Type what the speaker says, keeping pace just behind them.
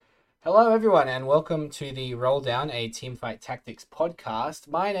Hello, everyone, and welcome to the Roll Down, a Teamfight Tactics podcast.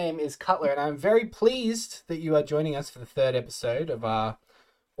 My name is Cutler, and I'm very pleased that you are joining us for the third episode of our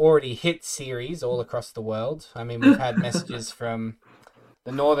already hit series all across the world. I mean, we've had messages from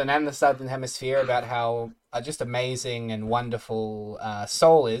the northern and the southern hemisphere about how just amazing and wonderful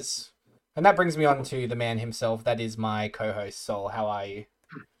Soul is. And that brings me on to the man himself. That is my co-host, Soul. How are you?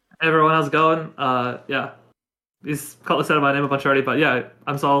 Hey everyone, how's it going? He's Cutler said my name a bunch already, but yeah,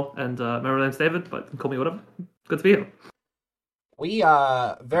 I'm Saul, and my real name's David, but you can call me whatever. Good to be here. We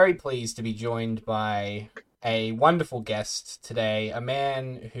are very pleased to be joined by a wonderful guest today, a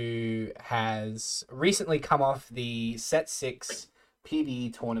man who has recently come off the Set 6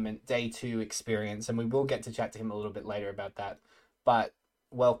 PvE tournament Day 2 experience, and we will get to chat to him a little bit later about that. But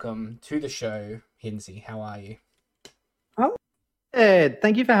welcome to the show, H1nzey. How are you? Oh, good.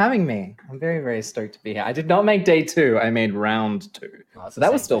 Thank you for having me. I'm very, very stoked to be here. I did not make Day 2. I made round 2. Oh, So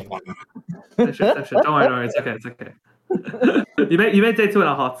that was still fun. Don't worry, it's okay. You made Day 2 in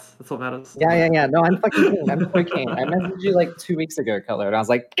our hearts. That's what matters. Yeah. No, I'm fucking keen. I'm so keen. I messaged you like 2 weeks ago, Cutler, and I was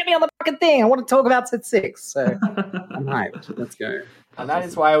like, get me on the fucking thing. I want to talk about Set 6. So I'm hyped. Let's go. And that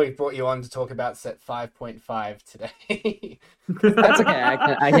is why we've brought you on to talk about Set 5.5 today. That's okay.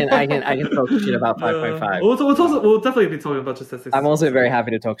 I can talk shit about 5.5. We'll definitely be talking about just Set 6. I'm also very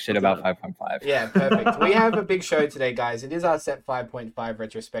happy to talk shit about 5.5. Yeah, perfect. We have a big show today, guys. It is our Set 5.5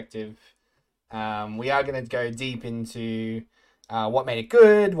 retrospective. We are going to go deep into what made it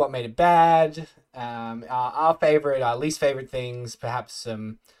good, what made it bad, our favorite, our least favorite things, perhaps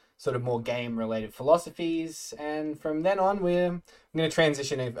some sort of more game-related philosophies. And from then on, we're going to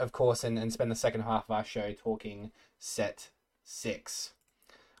transition, of course, and spend the second half of our show talking Set 6.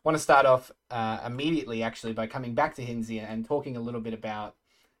 I want to start off immediately, actually, by coming back to H1nzey and talking a little bit about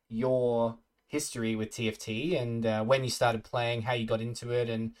your history with TFT and when you started playing, how you got into it,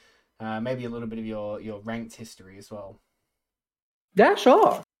 and maybe a little bit of your ranked history as well. Yeah,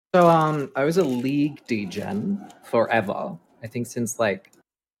 sure. So I was a League degen forever. I think since like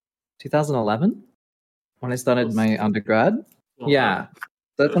 2011 when I started my undergrad. Yeah. So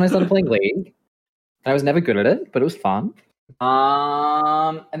that's when I started playing League. I was never good at it, but it was fun.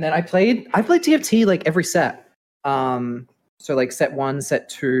 And then I played TFT like every set. So like set 1, set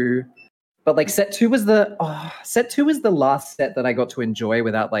 2. But like set 2 was the last set that I got to enjoy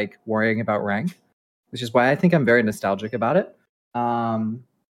without like worrying about rank, which is why I think I'm very nostalgic about it.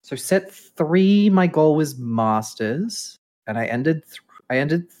 So set 3, my goal was Masters, and I ended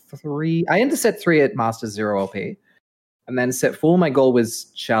set 3 at Masters 0 LP, and then set 4, my goal was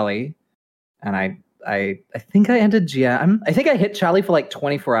Charlie, and I think I ended GM. I think I hit Charlie for like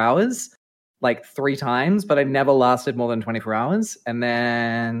 24 hours. Like 3 times, but I never lasted more than 24 hours. And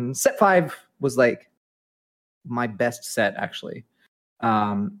then set 5 was like my best set, actually.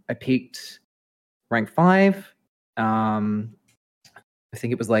 I peaked rank 5. I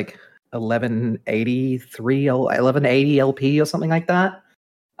think it was like 1180 LP or something like that.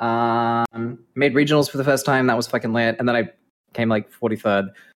 Made regionals for the first time. That was fucking lit. And then I came like 43rd.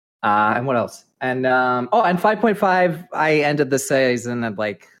 And what else? And and 5.5, I ended the season at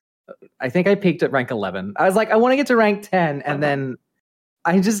like, I think I peaked at rank 11. I was like, I want to get to rank 10, and then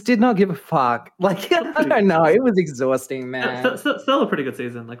I just did not give a fuck. Like, I don't know. It was exhausting, man. Still a pretty good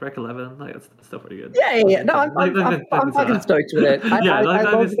season. Like rank 11, like it's still pretty good. Yeah. No, I'm fucking stoked with it. I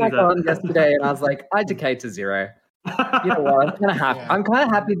logged back on yesterday, and I was like, I decayed to 0. You know what? I'm kind of happy. I'm kind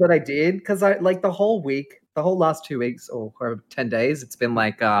of happy that I did, because I like the whole last 2 weeks or 10 days, it's been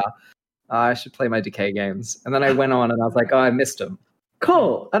like, I should play my decay games, and then I went on and I was like, oh, I missed them.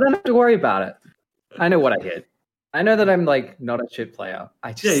 Cool. I don't have to worry about it. I know what I hit. I know that I'm like not a shit player.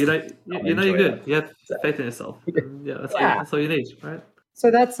 I just you know you're good. You have faith in yourself. That's all you need, right?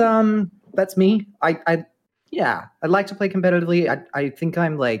 So that's me. I'd like to play competitively. I think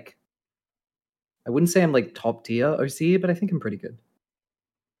I'm like, I wouldn't say I'm like top tier OC, but I think I'm pretty good.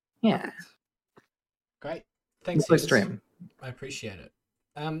 Yeah. Great. Thanks for stream. I appreciate it.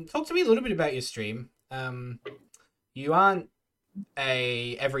 Talk to me a little bit about your stream. You aren't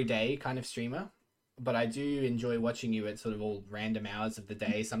a everyday kind of streamer, but I do enjoy watching you at sort of all random hours of the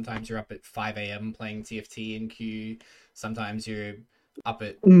day. Sometimes you're up at 5 a.m. playing TFT in queue. Sometimes you're up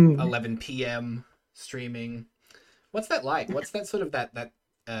at 11 p.m. streaming. What's that like? What's that sort of that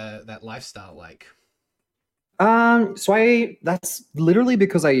lifestyle like? So that's literally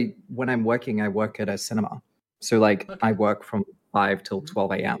because when I'm working, I work at a cinema. So like I work from 5 till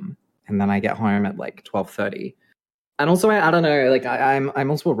 12 a.m. and then I get home at like 12:30. And also, I don't know, like I'm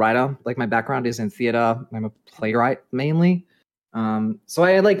also a writer. Like my background is in theater. I'm a playwright mainly. So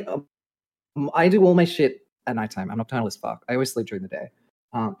I do all my shit at nighttime. I'm nocturnal as fuck. I always sleep during the day.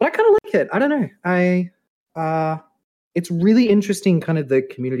 But I kind of like it. I don't know. It's really interesting, kind of the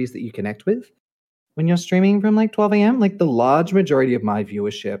communities that you connect with when you're streaming from like 12 a.m. Like the large majority of my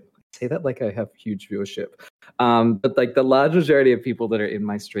viewership, I say that like I have huge viewership, but like the large majority of people that are in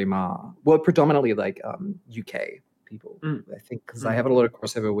my stream are predominantly like UK people. I think because I have a lot of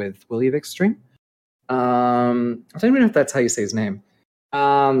crossover with Willivic's stream. I don't even know if that's how you say his name.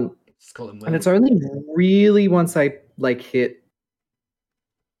 And it's only really once I like hit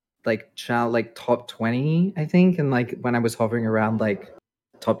like top 20, I think, and like when I was hovering around like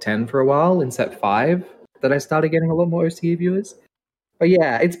top 10 for a while in set 5 that I started getting a lot more OCE viewers. But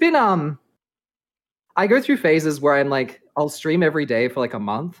yeah, it's been I go through phases where I'm like I'll stream every day for like a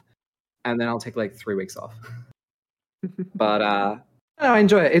month and then I'll take like 3 weeks off. But I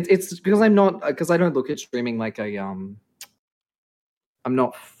enjoy it. It's because I don't look at streaming like I'm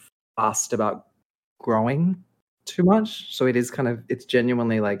not fussed about growing too much, so it's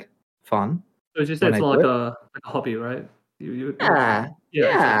genuinely like fun. So you say it's not like a hobby, right? Yeah.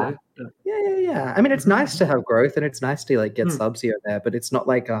 I mean, it's nice to have growth and it's nice to like get subs here and there, but it's not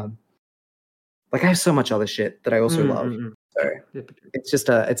like I have so much other shit that I also love. So it's just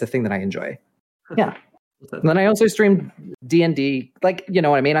it's a thing that I enjoy. Yeah. And then I also stream D&D, like, you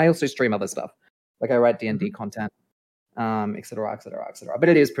know what I mean? I also stream other stuff. Like I write D&D content, et cetera, et cetera, et cetera. But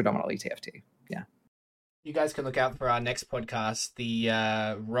it is predominantly TFT. Yeah. You guys can look out for our next podcast, the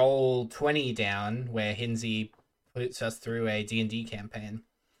Roll 20 Down, where H1nzey puts us through a D&D campaign.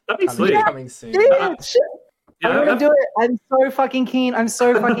 That'd be sweet. Coming soon. I'm gonna do it. I'm so fucking keen. I've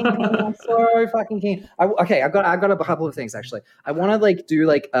got a couple of things actually. I want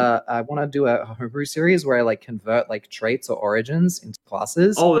to do a homebrew series where I like convert like traits or origins into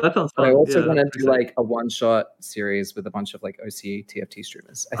classes. Oh, that sounds fun. But I also want to do like a one-shot series with a bunch of like OCE TFT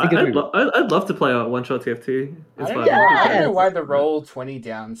streamers. I think I'd love to play a one-shot TFT. I don't know why the Roll 20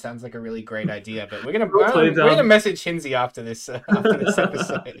 Down sounds like a really great idea, but we're gonna message H1nzey after this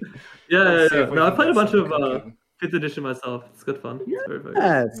episode. No, I played a bunch of 5th edition myself. It's good fun. Yeah, it's very, very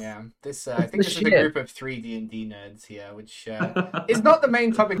good. Yeah. I think this is a group of 3 D&D nerds here, which is not the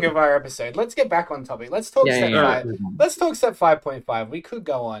main topic of our episode. Let's get back on topic. Let's talk set 5. Let's talk set 5.5. We could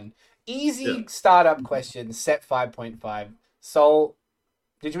go on. Easy startup question, set 5.5. Sol,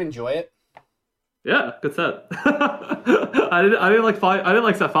 did you enjoy it? Yeah, good set. I didn't like 5. I didn't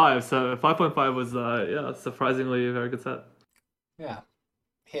like set 5, so 5.5 was surprisingly a very good set. Yeah.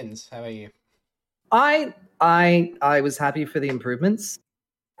 H1nzey, how about you? I was happy for the improvements.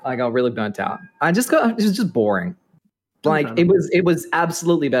 I got really burnt out. It was just boring. Like it was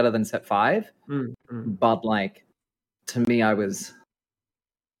absolutely better than set 5, but like to me, I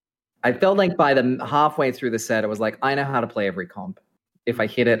felt like by the halfway through the set, I was like, I know how to play every comp. If I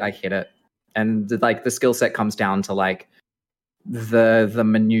hit it, I hit it, and like the skill set comes down to like the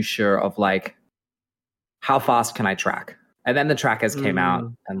minutiae of like how fast can I track. And then the trackers came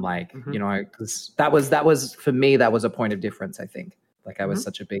out, and like you know, because that was for me, that was a point of difference. I think like I was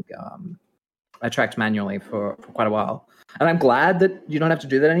such a big I tracked manually for quite a while, and I'm glad that you don't have to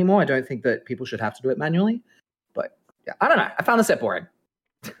do that anymore. I don't think that people should have to do it manually, but yeah, I don't know. I found the set boring.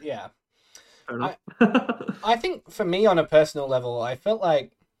 Yeah, I think for me on a personal level, I felt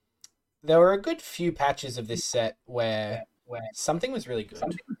like there were a good few patches of this set where something was really good.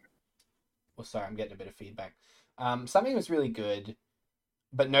 Oh, sorry, I'm getting a bit of feedback. Something was really good,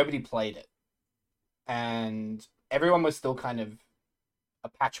 but nobody played it. And everyone was still kind of a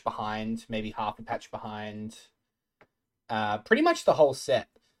patch behind, maybe half a patch behind, pretty much the whole set.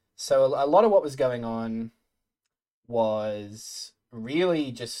 So a lot of what was going on was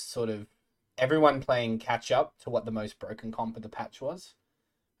really just sort of everyone playing catch up to what the most broken comp of the patch was.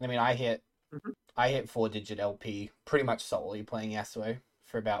 I mean, I hit 4-digit LP pretty much solely playing Yasuo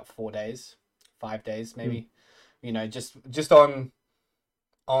for about 4 days, 5 days maybe. You know, just on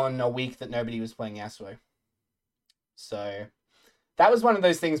a week that nobody was playing Yasuo. So that was one of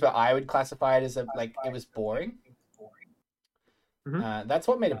those things where I would classify it as it was boring. That's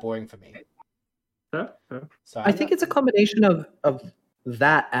what made it boring for me. So I think it's a combination of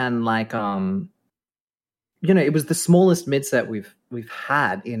that and like you know, it was the smallest mid set we've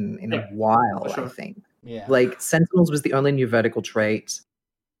had in a while. Sure. I think. Yeah. Like Sentinels was the only new vertical trait.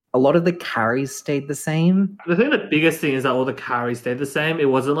 A lot of the carries stayed the same. I think the biggest thing is that all the carries stayed the same. It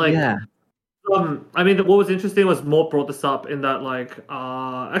wasn't like... Yeah. I mean, what was interesting was Mort brought this up in that, like,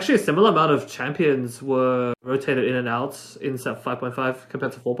 actually a similar amount of champions were rotated in and out in set 5.5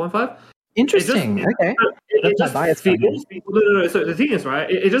 compared to 4.5. Interesting. Okay. It just feels... No. So the thing is,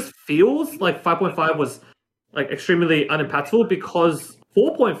 right, it just feels like 5.5 was, like, extremely unimpactful because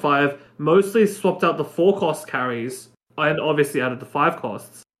 4.5 mostly swapped out the 4-cost carries and obviously added the 5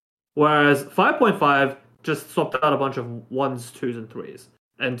 costs. Whereas 5.5 just swapped out a bunch of 1s, 2s, and 3s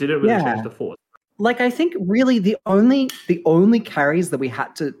and didn't really change the 4s. Like, I think really the only carries that we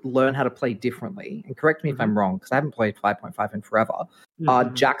had to learn how to play differently, and correct me if I'm wrong, because I haven't played 5.5 in forever, are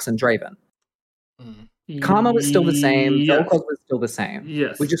Jax and Draven. Karma was still the same. Yes. Vel'Koz was still the same.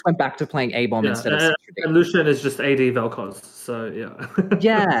 Yes. We just went back to playing A-Bomb instead of and Lucian is just AD Vel'Koz, so yeah.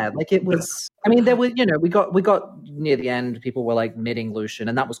 Yeah, like it was. I mean, there were, we got near the end, people were like midding Lucian,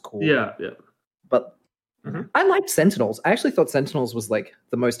 and that was cool. Yeah. But I liked Sentinels. I actually thought Sentinels was like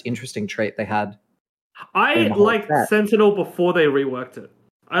the most interesting trait they had. I liked Sentinel before they reworked it.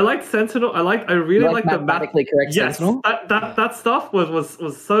 I liked Sentinel. I really liked the mathematically correct Sentinel. That stuff was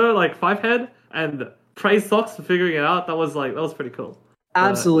so like 5-head, and praise Sox for figuring it out. That was pretty cool.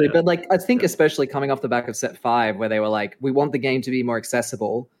 Absolutely, but like I think especially coming off the back of set 5, where they were like, we want the game to be more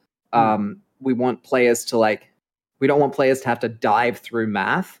accessible. We want players to we don't want players to have to dive through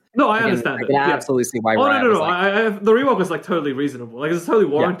math. No, I understand. I can absolutely see why. No. The rework was like totally reasonable. Like it's totally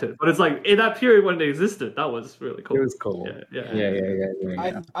warranted. But it's like in that period when it existed, that was really cool. It was cool.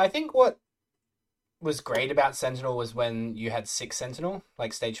 Yeah. I think what was great about Sentinel was when you had 6 Sentinel,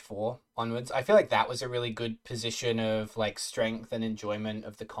 like stage 4 onwards. I feel like that was a really good position of like strength and enjoyment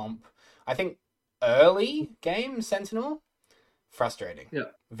of the comp. I think early game Sentinel, frustrating.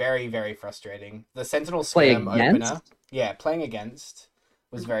 Yeah. Very, very frustrating. The Sentinel Skirm opener. Yeah, playing against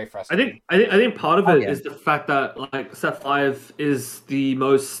was very frustrating. I think part of it is the fact that like set 5 is the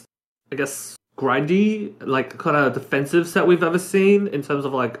most, I guess, grindy, like kind of defensive set we've ever seen in terms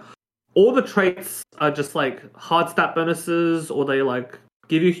of like all the traits are just like hard stat bonuses, or they like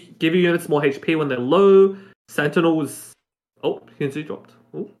give you units more HP when they're low. Sentinel was h1nzey dropped.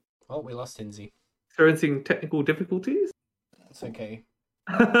 Oh, we lost h1nzey. Experiencing technical difficulties. It's okay.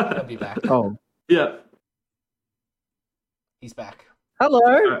 He'll be back. Oh. Yeah. He's back. Hello.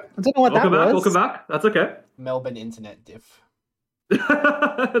 Right. I don't know what that was. Welcome back. That's okay. Melbourne internet diff.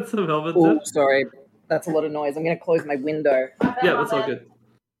 It's a Melbourne diff. Sorry. That's a lot of noise. I'm going to close my window. Yeah, that's all good.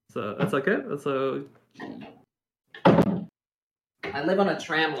 So that's okay. I live on a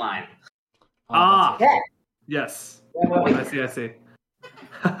tram line. Yes. I see.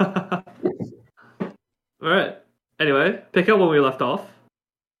 All right. Anyway, pick up where we left off.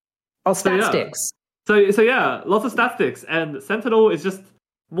 Oh, sticks. So yeah, lots of sticks, and Sentinel is just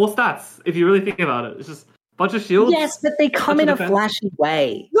more stats. If you really think about it, it's just a bunch of shields. Yes, but they come in a flashy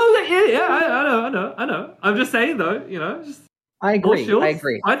way. No, I know. I'm just saying though, just. I agree.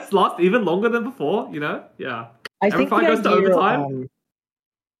 Fights last even longer than before, Yeah. Every fight goes to overtime.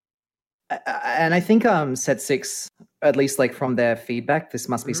 And I think set 6, at least like from their feedback, this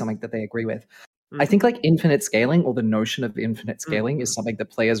must be something that they agree with. I think like infinite scaling, or the notion of infinite scaling, is something that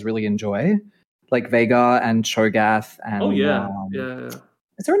players really enjoy. Like Vega and Cho'Gath and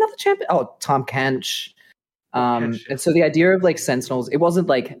Is there another champion? Oh, Tom Kench. And so the idea of like Sentinels, it wasn't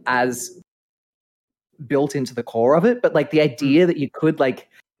like as built into the core of it, but like the idea that you could like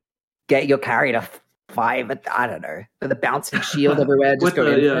get your carry to 5, I don't know, with a bouncing shield everywhere, just go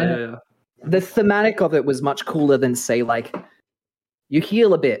in. The thematic of it was much cooler than say like you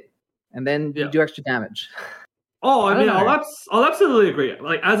heal a bit and then you do extra damage. Oh, I mean, I'll absolutely agree.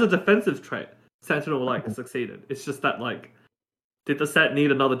 Like as a defensive trait, Sentinel like succeeded. It's just that like, did the set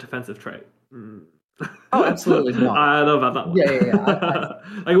need another defensive trait? Oh, absolutely not. I don't know about that one. Yeah.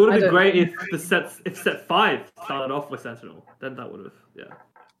 Like, it would have been great if set 5 started off with Sentinel. Then that would have,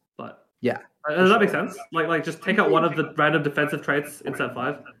 But does that make sense? Like just take out one of the random defensive traits in set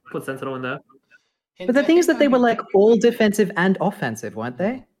 5, put Sentinel in there. But the thing is that they were like all defensive and offensive, weren't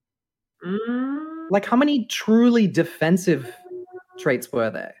they? Like, how many truly defensive traits were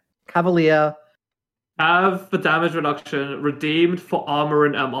there? Cavalier. Have for damage reduction, redeemed for armor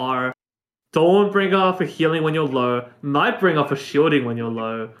and MR. Dawn Bringer for healing when you're low. Nightbringer for shielding when you're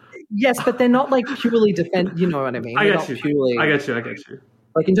low. Yes, but they're not like purely defense. You know what I mean? I get you.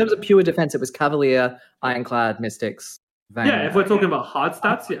 Like in terms of pure defense, it was Cavalier, Ironclad, Mystics, Vanguard. Yeah, if we're talking about hard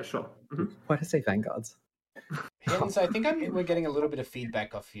stats, sure. Why did I say Vanguards? So I think we're getting a little bit of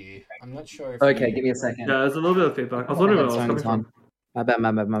feedback off you. I'm not sure if Okay, give me a second. Yeah, there's a little bit of feedback. I was wondering where I was coming from. My bad.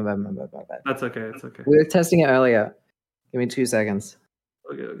 That's okay, it's okay. We were testing it earlier. Give me 2 seconds.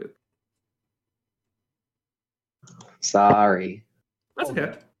 Okay. Sorry. That's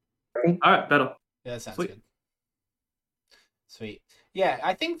okay. All right, better. Yeah, that sounds good. Sweet. Yeah,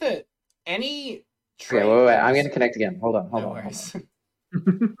 I think that any trait... Okay, wait. I'm going to connect again. Hold on. Worries.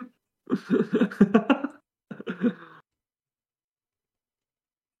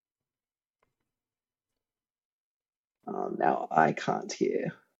 Oh, now I can't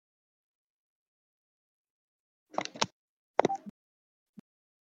hear.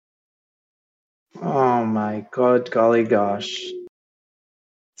 Oh my god, golly gosh.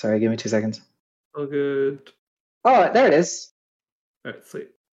 Sorry, give me 2 seconds. Oh, good. Oh, there it is. All right, sweet.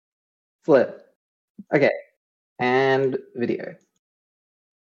 Flip. Okay. And video.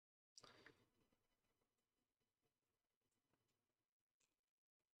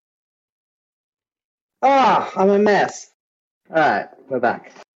 Ah, I'm a mess. All right, we're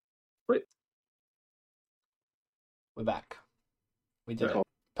back. Wait. We're back. We did it.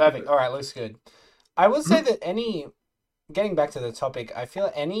 Perfect. All right, looks good. I will say that getting back to the topic, I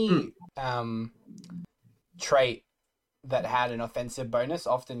feel any trait that had an offensive bonus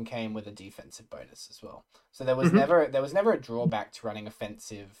often came with a defensive bonus as well. So there was never a drawback to running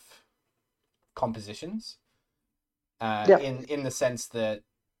offensive compositions. In the sense that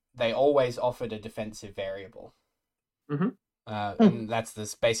they always offered a defensive variable. And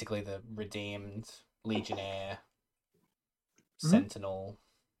that's basically the redeemed legionnaire, sentinel.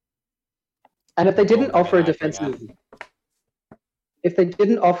 And if they didn't offer a defensive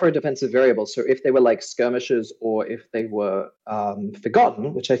variable, so if they were like skirmishers or if they were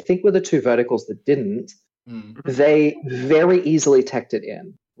forgotten, which I think were the two verticals that didn't, they very easily teched it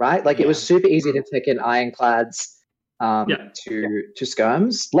in, right? Like it was super easy to tech in ironclads to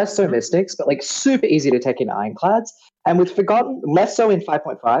skirms, less so mystics, but like super easy to tech in ironclads. And with forgotten, less so in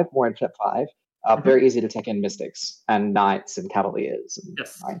 5.5, more in 5, very easy to tech in mystics and knights and cavaliers and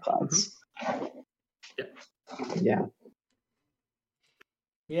ironclads. Yeah.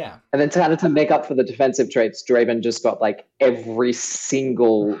 And then to make up for the defensive traits, Draven just got like every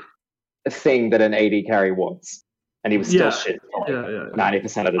single thing that an AD carry wants, and he was still shit for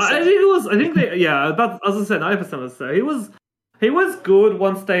 90% of the set. As I said, 90% of the set. He was good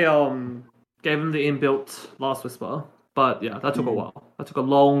once they gave him the inbuilt Last Whisper, but yeah, that took a while. That took a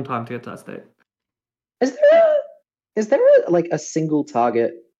long time to get to that state. Is there like a single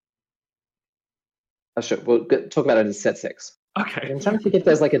target? We'll talk about it in set 6. Okay. I'm trying to think if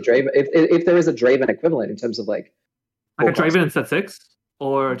there's like a Draven, if there is a Draven equivalent in terms of like a Draven in set 6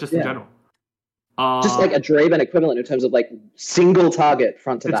 or just in general. Just like a Draven equivalent in terms of like single target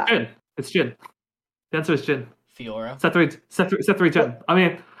front to back. It's Jhin. The answer is Jhin. Fiora. Set 3 Jhin. I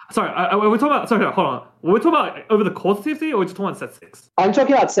mean, sorry, we're talking about. Sorry, hold on. Were we talking about over the course of TFT, or we're just talking about set 6? I'm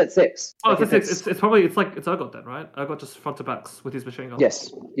talking about set 6. Oh, set 6. It's probably it's Urgot then, right? Urgot just front to backs with his machine gun.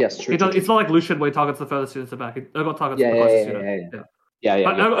 Yes, true. It's not like Lucian where he targets the furthest units to back. Urgot targets the closest unit. But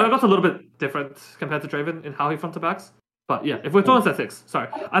Urgot's a little bit different compared to Draven in how he front to backs. But yeah, if we're talking set 6, sorry,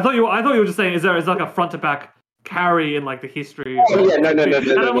 I thought you were just saying is like a front to back carry in like the history. No. I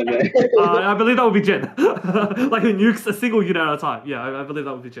believe that would be Jhin. Like who nukes a single unit at a time. Yeah, I believe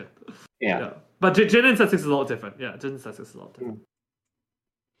that would be Jhin. Yeah. But Jhin in set 6 is a lot different. Yeah, Jhin in set 6 is a lot different.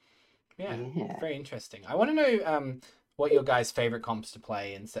 Yeah, very interesting. I want to know what your guys' favorite comps to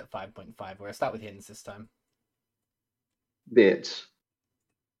play in set 5.5. Where I start with Hins this time. Bitch.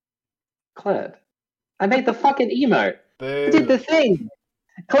 Cled. I made the fucking emote. Boo. I did the thing.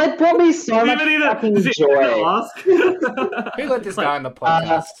 Cled brought me so much fucking joy. Who let this guy on the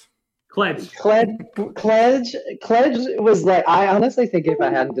podcast? Cledge was like, I honestly think if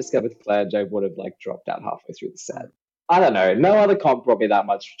I hadn't discovered Cledge, I would have like dropped out halfway through the set. I don't know. No other comp brought me that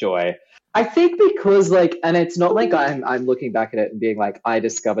much joy. I think because like, and it's not like I'm looking back at it and being like, I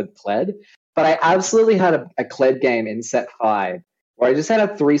discovered Cled, but I absolutely had a Cled game in set 5 where I just had a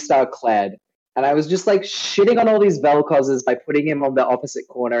 3-star Cled. And I was just like shitting on all these Vel'Kozes by putting him on the opposite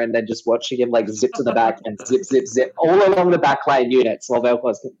corner and then just watching him like zip to the back and zip all along the backline units while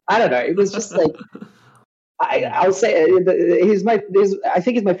Vel'Koz. I don't know. It was just like I'll say I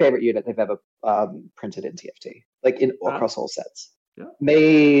think he's my favorite unit they've ever printed in TFT, like across all sets. Yeah.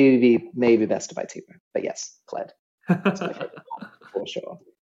 Maybe bested by Timo, but yes, Cled. That's my favorite for sure.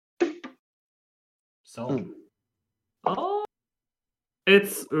 So,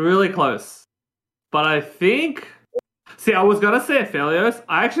 it's really close. But I think... See, I was going to say Aphelios.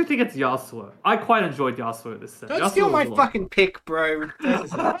 I actually think it's Yasuo. I quite enjoyed Yasuo this set. Don't steal my fucking pick, bro.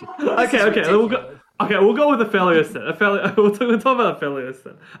 Okay. We'll go with Aphelios then. We'll talk about Aphelios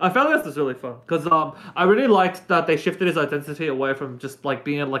then. Aphelios is really fun. Because I really liked that they shifted his identity away from just like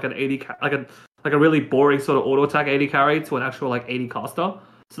being like an 80... like a really boring sort of auto-attack 80 carry to an actual like 80 caster.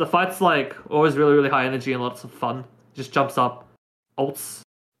 So the fight's like always really, really high energy and lots of fun. Just jumps up, ults,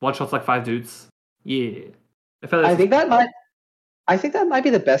 one-shots like 5 dudes. Yeah. I think that might be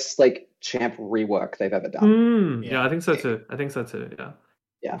the best like champ rework they've ever done. Yeah, I think so too.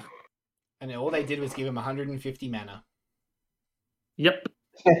 Yeah. And all they did was give him 150 mana. Yep.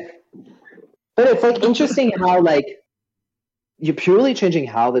 But it's like interesting how like you're purely changing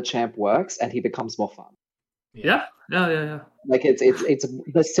how the champ works and he becomes more fun. Yeah. Like it's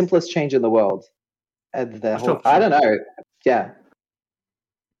the simplest change in the world. the whole. Sure. I don't know. Yeah,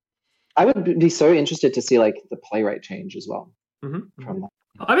 I would be so interested to see like the play rate change as well. From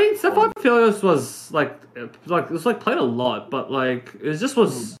I mean, Set 5 Furious was like it was like played a lot, but like it just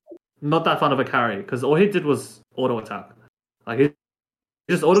was not that fun of a carry because all he did was auto attack. Like he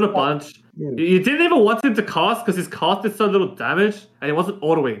just ordered a bunch. You didn't even want him to cast because his cast did so little damage, and it wasn't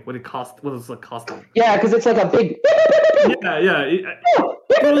autoing when it was like casting. Yeah, because it's like a big. Yeah.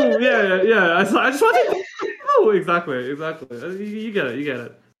 I just wanted. Oh, exactly. You get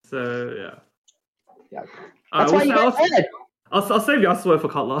it. So yeah. That's why you got head. I'll save Yasuo for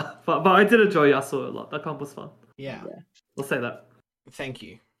Cutler, but I did enjoy Yasuo a lot. That comp was fun. Yeah. I'll say that. Thank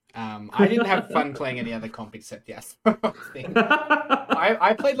you. I didn't have fun playing any other comp except Yasuo.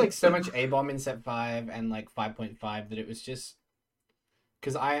 I played like so much A-Bomb in Set 5 and like 5.5 that it was just...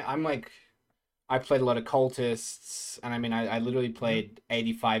 Because I'm like... I played a lot of Cultists, and I mean, I literally played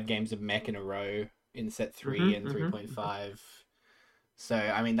 85 games of Mech in a row in Set 3 and 3.5. So,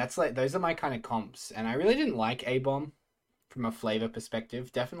 I mean, that's like... Those are my kind of comps, and I really didn't like A-Bomb from a flavor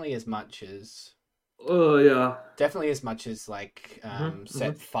perspective. Definitely as much as... Oh, yeah. Definitely as much as like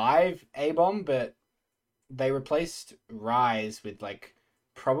Set 5 A-Bomb, but they replaced Rise with like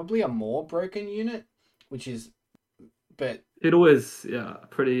probably a more broken unit, which is... But it was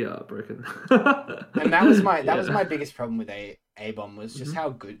pretty broken. And that was my biggest problem with A-Bomb was just how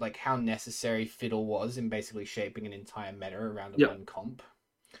good, like how necessary Fiddle was in basically shaping an entire meta around one comp.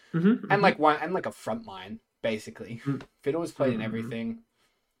 And like a front line, basically. Fiddle was played in everything.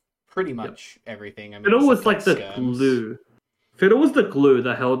 Pretty much everything. I mean, Fiddle was like the glue. Fiddle was the glue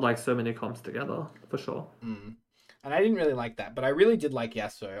that held like so many comps together, for sure. And I didn't really like that, but I really did like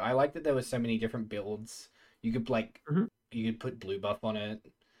Yasuo. I liked that there were so many different builds. You could like you could put blue buff on it.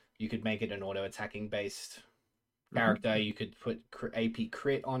 You could make it an auto attacking based character. You could put AP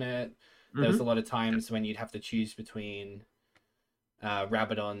crit on it. There was a lot of times when you'd have to choose between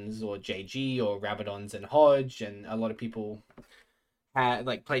Rabadons or JG or Rabadons and Hodge, and a lot of people had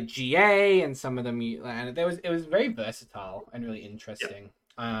like played GA, and some of them and it was very versatile and really interesting.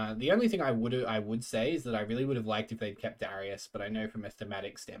 The only thing I would say is that I really would have liked if they'd kept Darius, but I know from a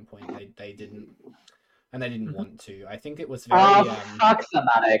thematic standpoint they didn't. And they didn't want to. I think it was very... fuck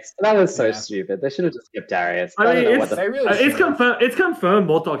thematics. That was so stupid. They should have just kept Darius. I mean, it's confirmed. It's confirmed.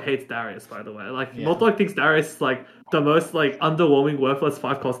 Mortdog hates Darius. By the way, like Mortdog thinks Darius is like the most like underwhelming, worthless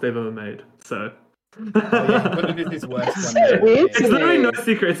 5 cost they've ever made. So. But it is his worst one. It's literally no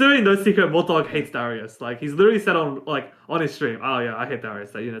secret. It's literally no secret. Mortdog hates Darius. Like he's literally said on his stream, "Oh yeah, I hate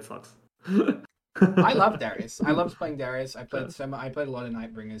Darius. That unit sucks." I love Darius. I loved playing Darius. I played a lot of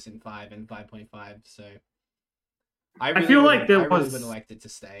Nightbringers in 5 and 5.5, so I feel like I really would have liked it to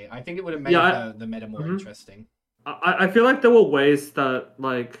stay. I think it would have made the meta more interesting. I feel like there were ways that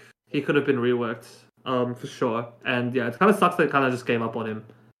like he could have been reworked, for sure. And it kind of sucks that it kind of just gave up on him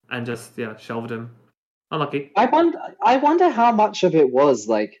and just shelved him. Unlucky. I wonder how much of it was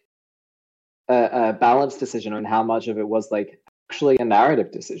like a balanced decision and how much of it was like actually a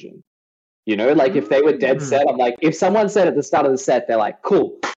narrative decision. You know, like if they were dead set, I'm like, if someone said at the start of the set, they're like,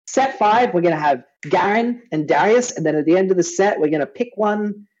 cool, Set 5, we're going to have Garen and Darius, and then at the end of the set, we're going to pick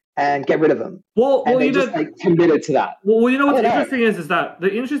one and get rid of them. Well, they just like committed to that. Well, you know what's interesting is that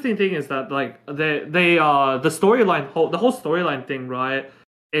the interesting thing is that like the storyline, the whole storyline thing, right,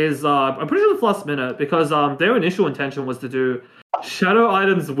 is I'm pretty sure it's last minute because their initial intention was to do shadow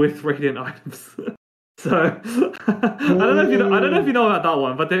items with radiant items. So I don't know if you know about that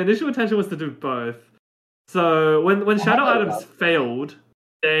one, but their initial intention was to do both. So when shadow items failed,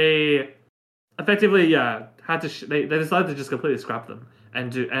 they effectively had to they decided to just completely scrap them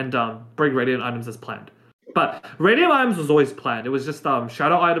and bring radiant items as planned. But radiant items was always planned. It was just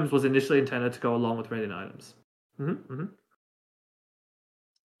shadow items was initially intended to go along with radiant items.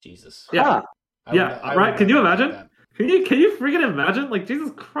 Jesus. Yeah. Right? Can you imagine? Can you freaking imagine? Like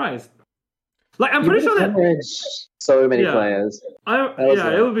Jesus Christ. Like I'm pretty sure that so many players.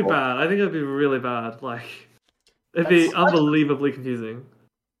 It would be bad. I think it would be really bad. Like it'd be unbelievably confusing.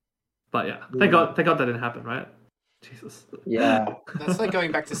 But thank God that didn't happen, right? Jesus. Yeah. That's like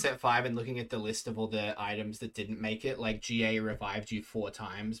going back to Set 5 and looking at the list of all the items that didn't make it. Like GA revived you 4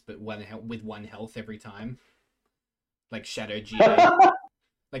 times, but with 1 health every time. Like Shadow GA.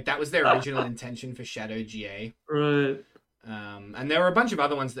 Like that was their original intention for Shadow GA. Right. And there were a bunch of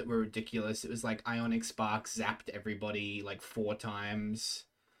other ones that were ridiculous. It was like Ionic Spark zapped everybody like 4 times.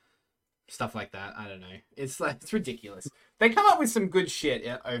 Stuff like that. I don't know. It's ridiculous. They come up with some good shit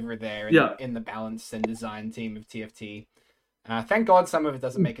over there in the balance and design team of TFT. Thank God some of it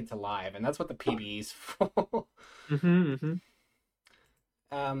doesn't make it to live, and that's what the PB is for.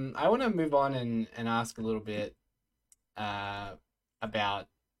 I want to move on and ask a little bit about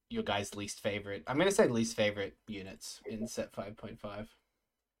your guys' least favorite. I'm going to say least favorite units in set 5.5.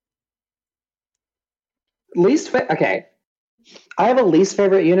 Okay. I have a least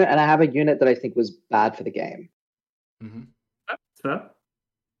favorite unit, and I have a unit that I think was bad for the game. Mm-hmm. So,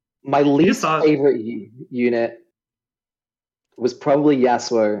 my least favorite unit was probably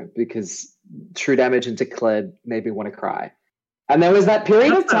Yasuo, because true damage into Kled made me want to cry. And there was that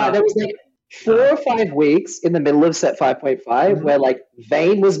period of time, there was like 4 or 5 weeks in the middle of set 5.5 where like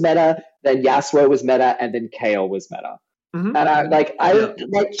Vayne was meta, then Yasuo was meta, and then Kayle was meta. And I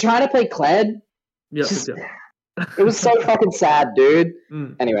was trying to play Kled. It was so fucking sad, dude.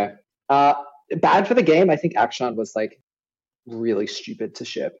 Anyway, bad for the game. I think Akshan was like really stupid to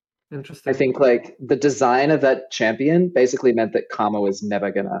ship. Interesting. I think like the design of that champion basically meant that Karma was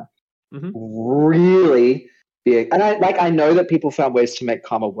never gonna really be. And I know that people found ways to make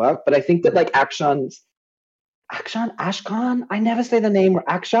Karma work, but I think that like Ashkan. I never say the name.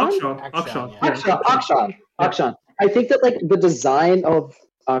 Akshan. I think that like the design of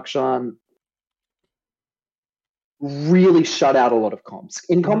Akshan really shut out a lot of comps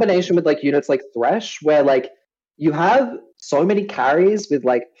in combination with like units like Thresh, where like you have so many carries with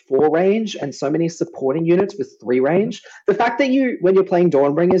like 4 range and so many supporting units with 3 range. The fact that when you're playing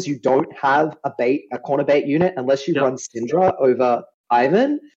Dawnbringers, you don't have a corner bait unit unless you run Syndra over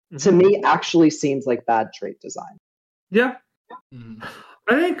Ivan, to me actually seems like bad trait design. Yeah.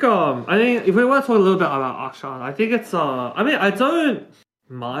 I think if we want to talk a little bit about Akshan, I think it's I don't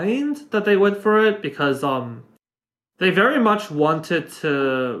mind that they went for it, because they very much wanted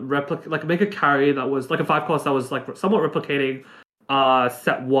to make a carry that was like a 5-cost that was like somewhat replicating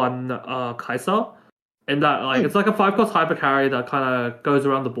set 1 Kai'Sa, and that like it's like a 5-cost hyper carry that kind of goes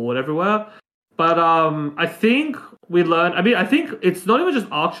around the board everywhere. But I think we learned. I think it's not even just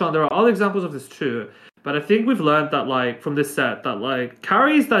Akshan. There are other examples of this too. But I think we've learned that like from this set that like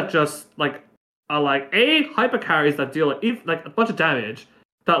carries that just like are like hyper carries that deal like a bunch of damage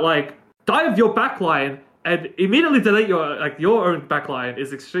that like dive your backline and immediately delete your own backline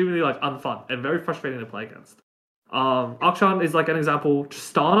is extremely like unfun and very frustrating to play against. Akshan is like an example.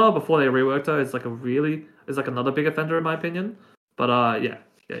 Tristana, before they reworked her, is like another big offender in my opinion. But yeah.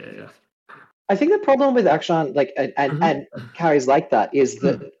 I think the problem with Akshan, like and carries like that, is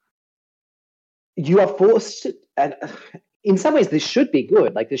that you are forced, and in some ways this should be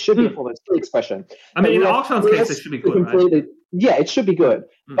good. Like this should be a form of skill expression. I mean, in Akshan's case, it should be good, right? Yeah, it should be good.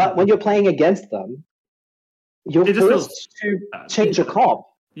 But when you're playing against them, you're forced to change your comp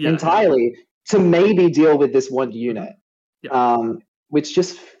entirely to maybe deal with this one unit, which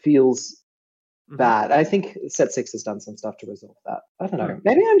just feels bad. I think set 6 has done some stuff to resolve that. I don't know.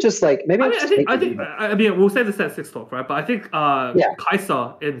 Maybe I'm just like I mean, we'll say the set 6 talk, right? But I think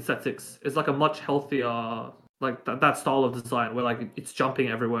Kai'Sa in set 6 is like a much healthier like that style of design where like it's jumping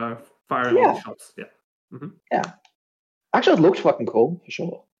everywhere, firing all the shots. Yeah. Actually, it looked fucking cool for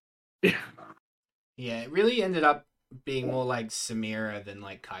sure. Yeah, it really ended up being more like Samira than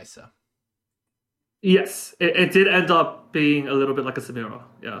like Kai'Sa. Yes, it did end up being a little bit like a Samira.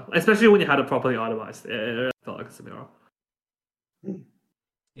 Yeah, especially when you had it properly itemized. It felt like a Samira.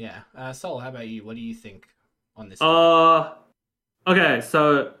 Yeah. Sol, how about you? What do you think on this? Okay,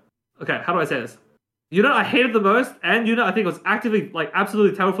 how do I say this? Unit I hated the most, and unit I think was actively like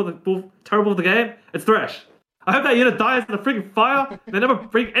absolutely terrible for the game. It's Thresh. I hope that unit dies in the freaking fire. They never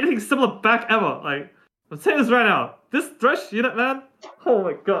bring anything similar back ever. Like, I'm saying this right now. This Thresh unit, man. Oh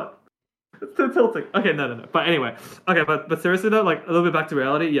my god. It's too tilting. Okay, no. But anyway. Okay, but seriously though, like a little bit back to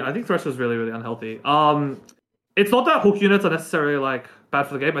reality, yeah, I think Thresh was really, really unhealthy. It's not that hook units are necessarily like bad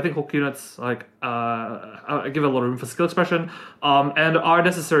for the game. I think hook units like give a lot of room for skill expression, and are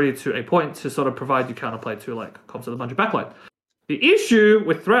necessary to a point to sort of provide you counterplay to like comps with a bunch of backline. The issue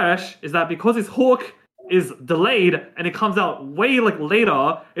with Thresh is that because his hook is delayed and it comes out way like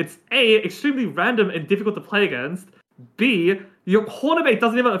later, it's A, extremely random and difficult to play against. B, your corner bait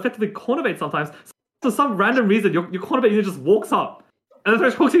doesn't even effectively corner bait sometimes. So for some random reason, your corner bait unit just walks up and then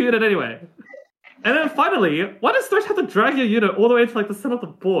Thresh hooks your unit anyway. And then finally, why does Thresh have to drag your unit all the way to like the center of the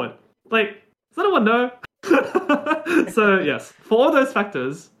board? Like, does anyone know? So yes, for all those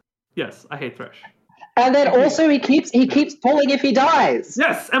factors, yes, I hate Thresh. And then also he keeps pulling if he dies.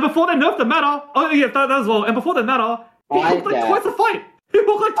 Yes, and before they nerfed the mana, that as well. And before the mana, he hooked like twice a fight. He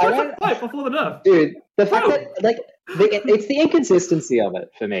hooked like twice a fight before the nerf. Dude, the fact that like it's the inconsistency of it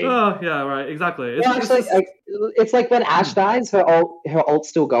for me. Oh yeah, right, exactly. It's like when Ashe dies, her ult's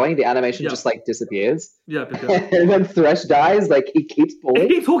still going, the animation just like disappears. Yeah, and when Thresh dies, like he keeps pulling. He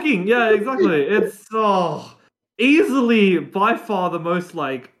keeps hooking. Yeah, exactly. easily by far the most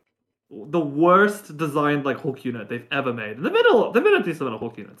like the worst designed like hook unit they've ever made. In the middle, they've made a decent amount of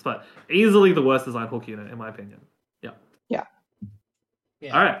hook units, but easily the worst designed hook unit in my opinion. Yeah.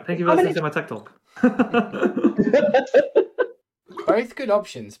 Yeah. All right. Thank you for listening to my tech talk. Both good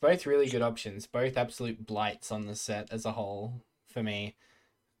options. Both really good options. Both absolute blights on the set as a whole for me.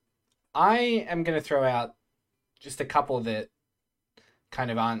 I am going to throw out just a couple that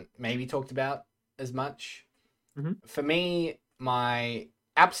kind of aren't maybe talked about as much. Mm-hmm. For me, my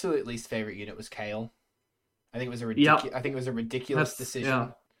absolute least favorite unit was Kale. I think it was a ridiculous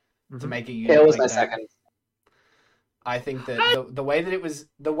decision to make a unit Kale was like my that. second. I think that the way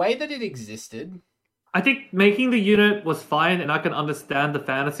that it existed. I think making the unit was fine, and I can understand the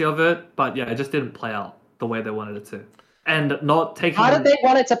fantasy of it, but yeah, it just didn't play out the way they wanted it to, and not taking. How did they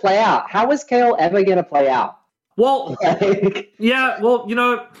want it to play out? How was Kale ever going to play out? Well, yeah, well,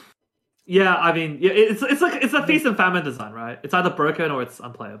 yeah, I mean, yeah, it's a feast and famine design, right? It's either broken or it's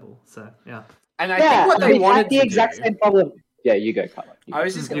unplayable. So yeah. And I think what they wanted the exact same problem. Yeah, you go, Carlo.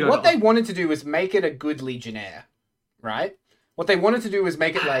 What they wanted to do was make it a good Legionnaire, right? What they wanted to do was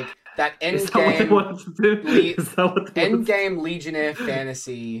make it like that end game Legionnaire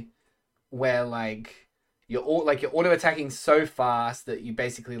fantasy, where you're auto attacking so fast that you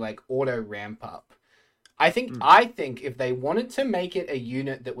basically like auto ramp up. I think if they wanted to make it a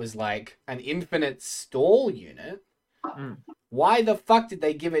unit that was like an infinite stall unit, why the fuck did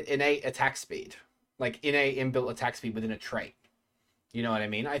they give it innate attack speed? Like innate inbuilt attack speed within a trait. You know what I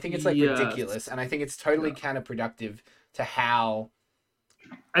mean? I think it's ridiculous, and I think it's totally counterproductive to how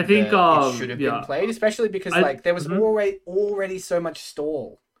I think it should have been played, especially because there was already so much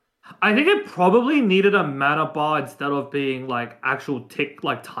stall. I think it probably needed a mana bar instead of being like actual tick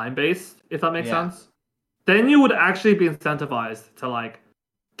like time based, if that makes sense. Then you would actually be incentivized to like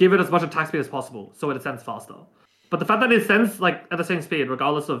give it as much attack speed as possible, so it ascends faster. But the fact that it ascends like at the same speed,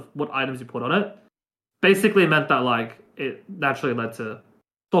 regardless of what items you put on it, basically meant that like it naturally led to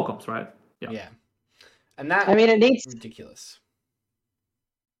store comps, right? Yeah. And that it needs ridiculous.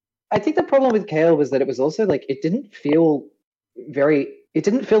 I think the problem with Kale was that it was also like it didn't feel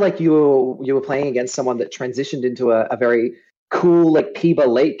like you were playing against someone that transitioned into a very cool like Piba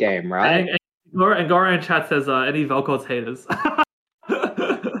late game, right? And Gora in chat says any Vel'Koz haters.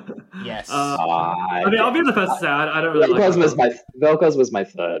 Yes. I mean, I'll be the first to say I don't really Vel'Koz was my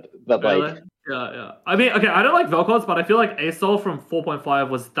third, but really? Yeah. I mean, okay, I don't like Vel'Koz, but I feel like Asol from 4.5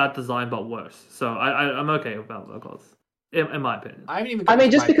 was that design but worse. So I'm okay about Vel'Koz. In my opinion. I mean,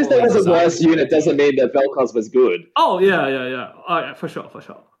 just because there was a worse unit doesn't mean that Vel'Koz was good. Oh, yeah. Oh, yeah, for sure.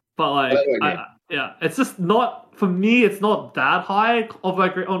 But, like, it's just not, for me, it's not that high of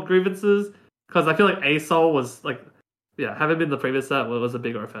like on grievances, because I feel like Asol was, like, having been the previous set was a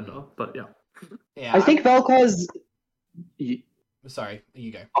bigger offender, but yeah. I think Vel'Koz... Sorry,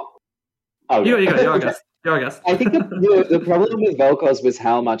 you go. Oh, you go, you're our guest. I think the problem with Vel'Koz was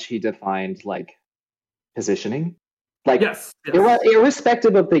how much he defined, like, positioning. Like, yes.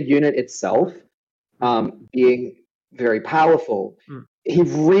 Irrespective of the unit itself being very powerful, he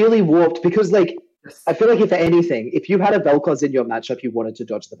really warped because, like, I feel like if anything, if you had a Vel'Koz in your matchup, you wanted to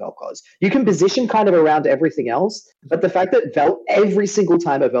dodge the Vel'Koz. You can position kind of around everything else, but the fact that every single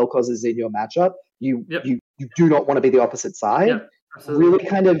time a Vel'Koz is in your matchup, you do not want to be the opposite side, really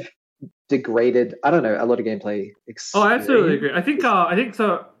kind of degraded, I don't know, a lot of gameplay experience. Oh, I absolutely agree. I think so. I think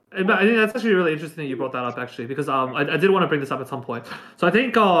that's actually really interesting that you brought that up, actually, because I did want to bring this up at some point. So I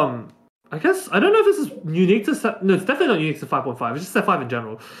think I guess I don't know if this is unique to set. No, it's definitely not unique to 5.5. It's just set 5 in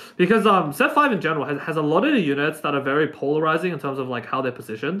general, because set 5 in general has a lot of the units that are very polarizing in terms of like how they're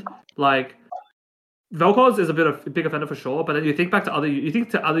positioned. Like Vel'Koz is a big offender for sure, but then you think to other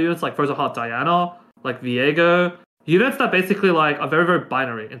units like Frozen Heart Diana, like Viego. Units that basically like are very, very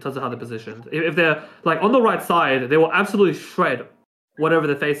binary in terms of how they're positioned. If they're like on the right side, they will absolutely shred whatever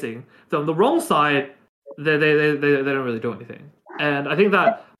they're facing. So on the wrong side, they don't really do anything. And I think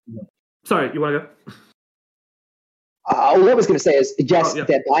that. Sorry, you want to go? What I was going to say is yes,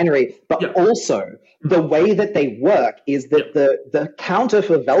 they're binary, but also the way that they work is that the counter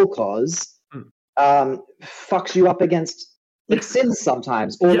for Vel'Koz fucks you up against like sins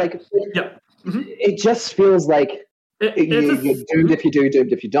sometimes, or it just feels like. You're doomed if you do,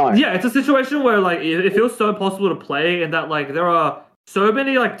 doomed if you don't. Yeah, it's a situation where like it feels so impossible to play, and that like there are so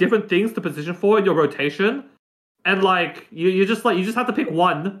many like different things to position for in your rotation, and like you just have to pick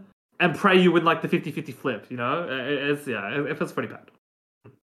one and pray you win like the 50-50 flip. You know, it feels pretty bad.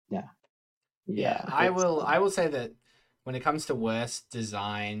 Yeah. I will say that when it comes to worst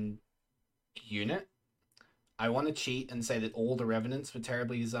design unit, I want to cheat and say that all the Revenants were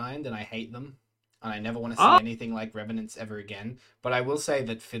terribly designed, and I hate them. and I never want to see anything like Revenants ever again. But I will say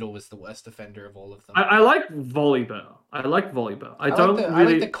that Fiddle was the worst offender of all of them. I like Volley better. I like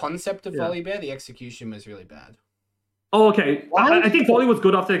the concept of Volley better. The execution was really bad. Oh, okay. I think Volley was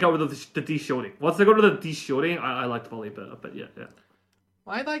good after they got rid of the de-shielding. Once they got rid of the de-shielding, I liked Volley better. But yeah.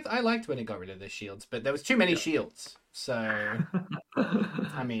 I liked when it got rid of the shields, but there was too many shields. So,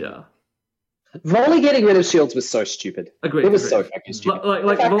 I mean, Volley getting rid of shields was so stupid. Agreed. It was so fucking stupid.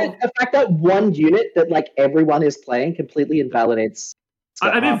 The fact that one unit that like everyone is playing completely invalidates.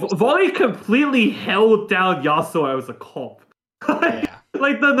 I mean, Volley completely held down Yasuo as a comp.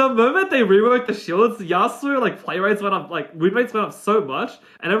 Like the moment they reworked the shields, Yasuo like play rates went up, like win rates went up so much,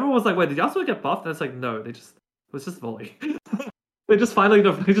 and everyone was like, "Wait, did Yasuo get buffed?" And it's like, no, it was just Volley. They just finally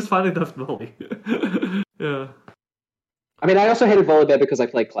nerfed Volley. Yeah. I mean, I also hated Volley better because I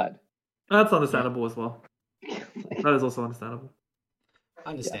played Clad. That's understandable as well. That is also understandable.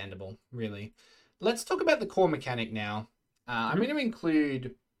 Understandable, really. Let's talk about the core mechanic now. I'm going to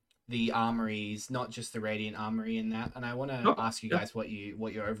include the armories, not just the Radiant Armory in that, and I want to ask you guys what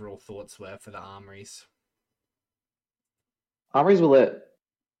your overall thoughts were for the armories. Armories were lit.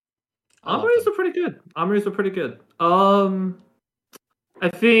 Armories were pretty good. I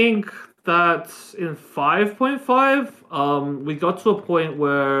think that in 5.5, we got to a point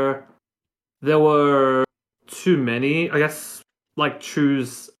where there were too many, I guess, like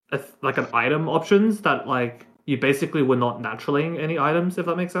choose like an item options that like you basically were not naturaling any items, if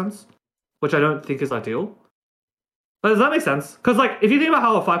that makes sense, which I don't think is ideal. But does that make sense? Because like if you think about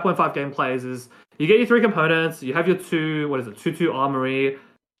how a 5.5 game plays, is you get your 3 components, you have your 2/2 armory,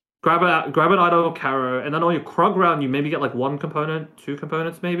 grab an item or Caro, and then on your Krug round you maybe get like 1 component, 2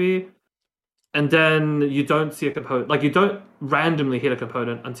 components maybe, and then you don't see a component, like you don't randomly hit a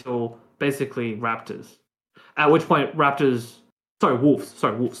component until basically Raptors. At which point Wolves.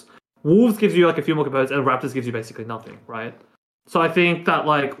 Wolves gives you like a few more components, and Raptors gives you basically nothing, right? So I think that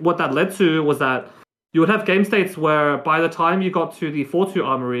like what that led to was that you would have game states where by the time you got to the 4/2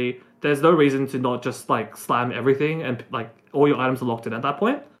 armory, there's no reason to not just like slam everything, and like all your items are locked in at that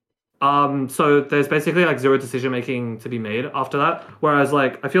point. So there's basically like zero decision making to be made after that. Whereas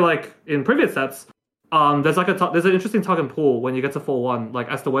like I feel like in previous sets, there's like there's an interesting tug and pull when you get to 4/1, like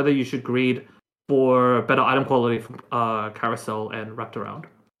as to whether you should greed for better item quality from Carousel and Wrapped Around.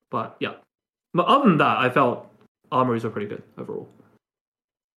 But yeah, but other than that, I felt armories were pretty good overall.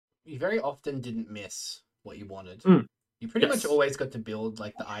 You very often didn't miss what you wanted. Mm. You pretty much always got to build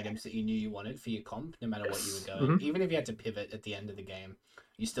like the items that you knew you wanted for your comp, no matter what you were going. Mm-hmm. Even if you had to pivot at the end of the game,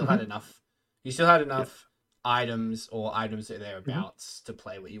 you still had enough. You still had enough items or items or thereabouts to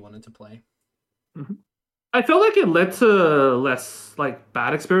play what you wanted to play. Mm-hmm. I feel like it led to less like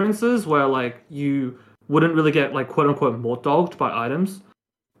bad experiences where like you wouldn't really get like quote unquote more dogged by items.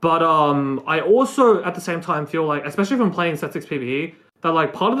 But I also at the same time feel like, especially from playing Set 6 PvE, that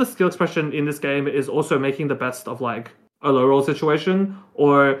like part of the skill expression in this game is also making the best of like a low roll situation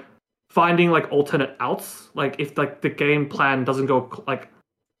or finding like alternate outs. Like if like the game plan doesn't go like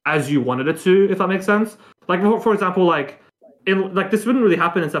as you wanted it to, if that makes sense. Like for example, like in like this wouldn't really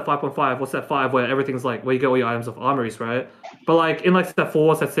happen in Set 5.5 or Set 5 where everything's like where you get all your items off armories, right? But like in like Set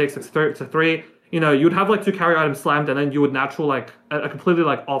 4, Set 6, Set 3, you know, you'd have like 2 carry items slammed, and then you would natural like a completely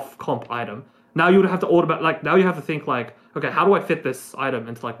like off comp item. Now you would have to now you have to think like, okay, how do I fit this item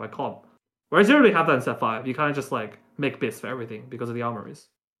into like my comp? Whereas you don't really have that in Set 5. You kind of just like make bits for everything because of the armories.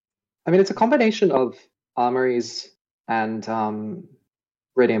 I mean, it's a combination of armories and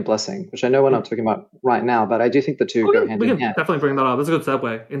Radiant Blessing, which I know we're not talking about right now, but I do think the two go hand in hand. We can definitely bring that up. That's a good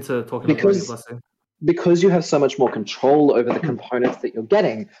segue into talking about Radiant Blessing. Because you have so much more control over the components that you're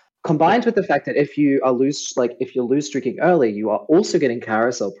getting, combined with the fact that if you're lose streaking early, you are also getting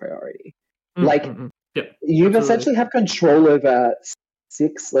carousel priority. You essentially have control over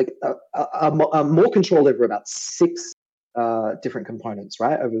 6, like more control over about 6 different components,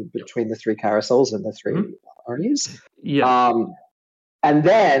 right? Between the 3 carousels and the 3 armies. Yeah. And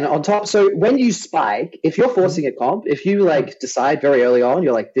then on top, so when you spike, if you're forcing a comp, if you like decide very early on,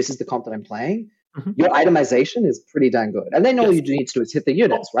 you're like, this is the comp that I'm playing, your itemization is pretty dang good. And then all you need to do is hit the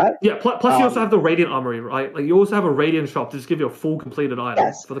units, right? Yeah, plus you also have the Radiant Armory, right? Like you also have a Radiant shop to just give you a full completed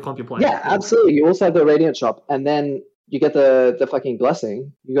item for the comp you're playing. Yeah, absolutely. You also have the Radiant shop, and then you get the fucking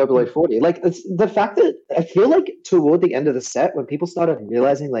Blessing, you go below 40. Like it's the fact that I feel like toward the end of the set, when people started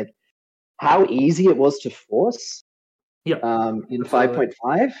realizing like how easy it was to force, in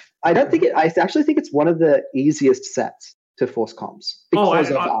 5.5, I actually think it's one of the easiest sets to force comps.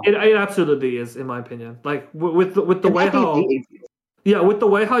 It absolutely is, in my opinion. Like with the way how with the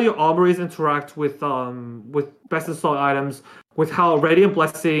way how your armories interact with best in stock items, with how Radiant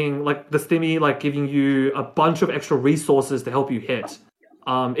Blessing, like the stimmy, like giving you a bunch of extra resources to help you hit.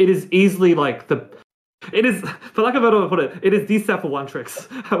 It is easily like it is, for lack of a better way to put it, it is the set for one tricks.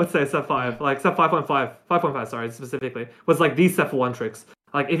 I would say set 5, like set 5.5, sorry, specifically was like the set for one tricks.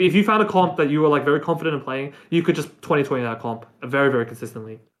 Like if you found a comp that you were like very confident in playing, you could just 2020 that comp very, very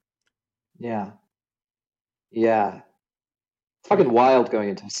consistently. Yeah. It's fucking wild going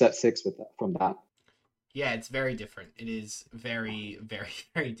into set 6 with that, from that. Yeah, it's very different. It is very, very,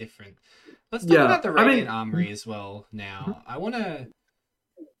 very different. Let's talk about the Radiant Armory as well now. I want to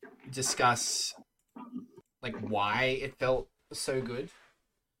discuss like why it felt so good.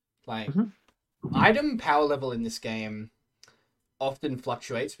 Like item power level in this game often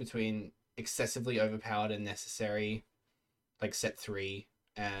fluctuates between excessively overpowered and necessary, like set 3,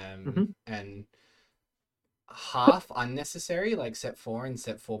 and half unnecessary, like set 4 and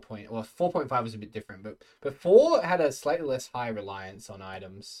set 4. 4.5 was a bit different, but 4 had a slightly less high reliance on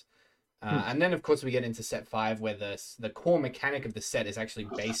items. And then, of course, we get into set 5, where the core mechanic of the set is actually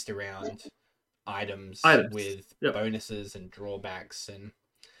based around items. With bonuses and drawbacks, and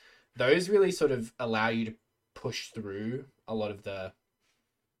those really sort of allow you to push through a lot of the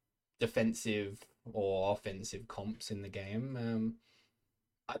defensive or offensive comps in the game.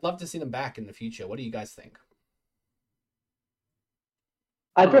 I'd love to see them back in the future. What do you guys think?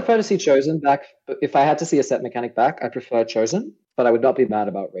 I'd prefer to see Chosen back. If I had to see a set mechanic back, I'd prefer Chosen, but I would not be mad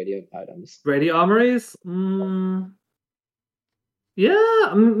about Radiant items. Radiant armories?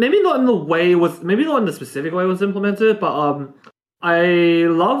 Yeah, maybe not in the way it was, maybe not in the specific way it was implemented, but I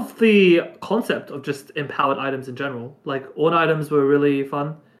love the concept of just empowered items in general. Like, all items were really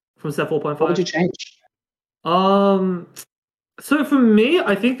fun from set 4.5. What would you change? So for me,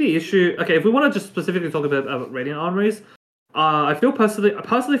 I think the issue... Okay, if we want to just specifically talk about Radiant armories, I feel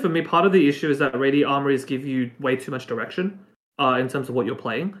personally for me, part of the issue is that Radiant armories give you way too much direction in terms of what you're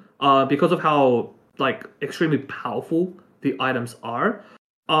playing, because of how like extremely powerful the items are.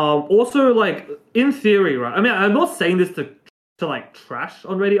 Also, like in theory, right? I mean, I'm not saying this to like trash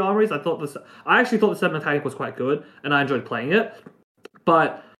on Radiant armories. I actually thought the set mechanic was quite good, and I enjoyed playing it.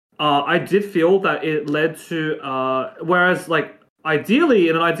 But I did feel that it led to whereas like ideally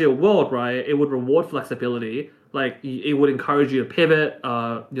in an ideal world, right, it would reward flexibility. Like it would encourage you to pivot,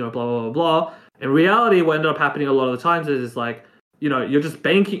 blah blah blah blah. In reality, what ended up happening a lot of the times is like, you're just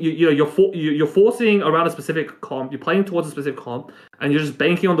banking. You're forcing around a specific comp. You're playing towards a specific comp, and you're just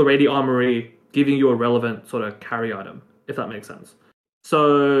banking on the Radiant armory giving you a relevant sort of carry item, if that makes sense.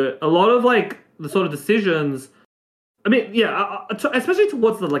 So a lot of like the sort of decisions. I mean, yeah, especially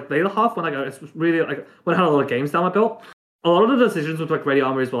towards the like later half when it's really like when I had a lot of games down my belt. A lot of the decisions with like Radiant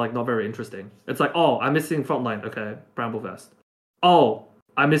armories were like not very interesting. It's like, oh, I'm missing frontline. Okay, Bramble Vest. Oh,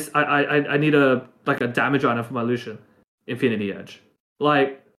 I need a damage item for my Lucian. Infinity Edge.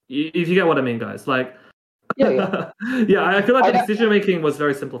 Like, if you get what I mean, guys. Like, yeah. Yeah, I feel like the decision making was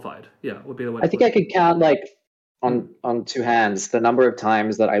very simplified. Yeah, would be the way. I think I could count like on two hands the number of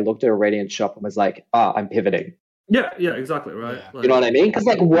times that I looked at a Radiant shop and was like, I'm pivoting. Yeah, exactly, right. Yeah. Like, you know what I mean? Because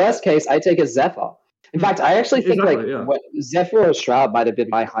like worst case, I take a Zephyr. In fact, I actually think Zephyr or Shroud might have been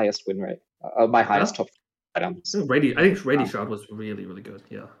my highest win rate, my highest top items. I think Radiant Shroud was really, really good.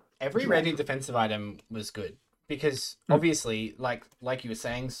 Yeah. Every Radiant defensive item was good because obviously, like you were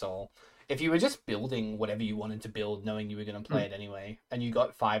saying, Sol, if you were just building whatever you wanted to build, knowing you were going to play it anyway, and you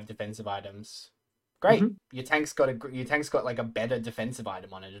got 5 defensive items, great. Your tank's got like a better defensive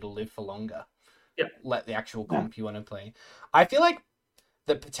item on it. It'll live for longer. Yeah. Let the actual comp you want to play. I feel like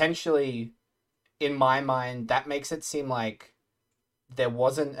that potentially, in my mind, that makes it seem like there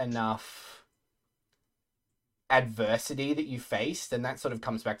wasn't enough adversity that you faced, and that sort of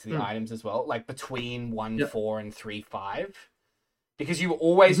comes back to the items as well, like between 1.4 and 3.5, because you were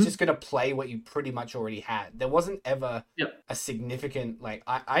always just going to play what you pretty much already had. There wasn't ever a significant, like,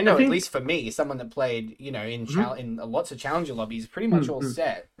 I know, at least for me, someone that played, in lots of challenger lobbies, pretty much all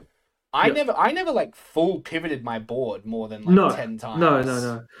set. I never like full pivoted my board more than 10 times.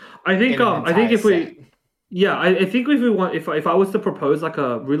 No. I think if we I think if we want, if I was to propose like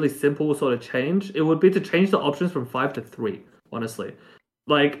a really simple sort of change, it would be to change the options from 5 to 3. Honestly,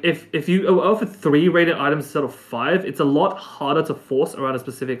 like if you offer 3 Radiant items instead of 5, it's a lot harder to force around a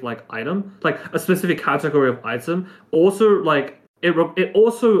specific like item, like a specific category of item. Also, like it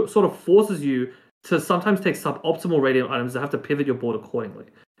also sort of forces you to sometimes take suboptimal Radiant items and have to pivot your board accordingly.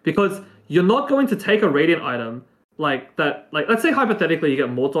 Because you're not going to take a Radiant item like that. Like, let's say hypothetically you get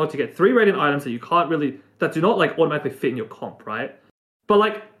Mortog, you get 3 Radiant items that do not like automatically fit in your comp, right? But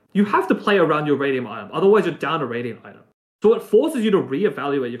like you have to play around your Radiant item, otherwise you're down a Radiant item. So it forces you to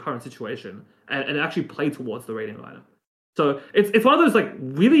reevaluate your current situation and actually play towards the radiant item. So it's one of those like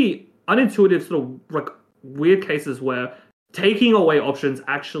really unintuitive sort of like weird cases where taking away options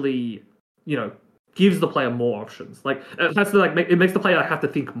actually, gives the player more options. Like it has to it makes the player have to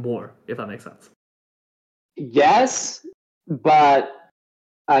think more, if that makes sense. Yes, but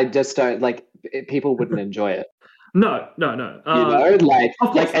I just don't people wouldn't enjoy it. No.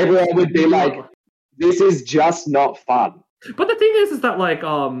 Everyone would be like, "This is just not fun." But the thing is that I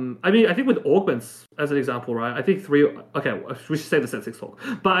think with augments as an example, right? I think three. Okay, we should say the set 6 talk.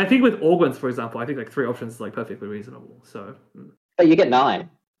 But I think with augments, for example, I think like 3 options is like perfectly reasonable. So. But you get 9,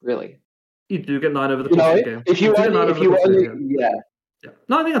 really. You do get 9 over the course of the game. If you only, yeah.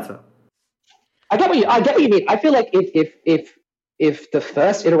 No, I think that's fair. I get what you mean. I feel like if the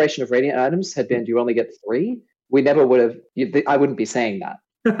first iteration of radiant items had been you only get 3, we never would have. I wouldn't be saying that.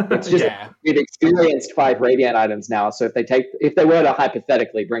 It's just we've experienced 5 radiant items now. So if they were to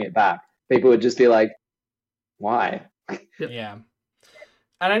hypothetically bring it back, people would just be like, "Why?" Yeah,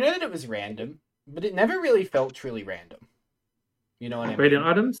 and I know that it was random, but it never really felt truly random. You know what I mean? Radiant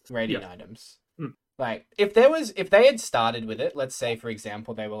items. Radiant items. Like if they had started with it, let's say for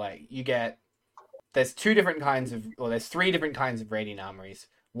example, they were like, there's 3 different kinds of radiant armories.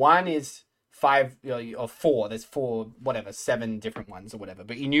 One is 5 or 4. There's 4, 7 different ones or whatever.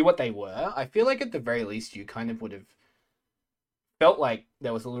 But you knew what they were. I feel like at the very least you kind of would have felt like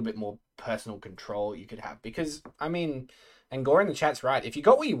there was a little bit more personal control you could have. Because I mean, and Gore in the chat's right. If you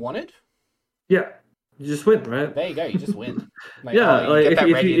got what you wanted, you just win, right? There you go. You just win. You get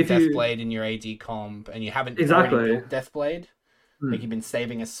that Radiant Deathblade in your AD comp, and you haven't already built Deathblade. Like you've been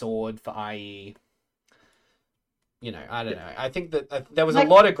saving a sword for IE. I don't know. I think that there was a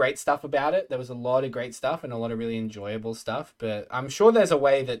lot of great stuff about it. There was a lot of great stuff and a lot of really enjoyable stuff. But I'm sure there's a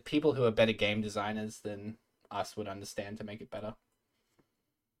way that people who are better game designers than us would understand to make it better.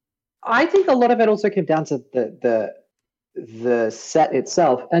 I think a lot of it also came down to the set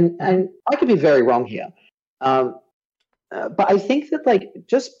itself, and I could be very wrong here, but I think that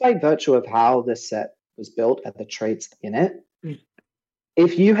just by virtue of how the set was built and the traits in it,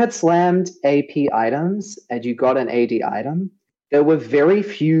 if you had slammed AP items and you got an AD item, there were very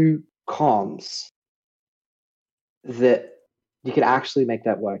few comms that you could actually make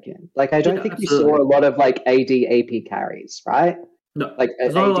that work in. I don't think you saw a lot of AD AP carries, right? No,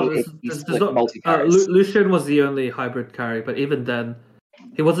 Lucian was the only hybrid carry, but even then,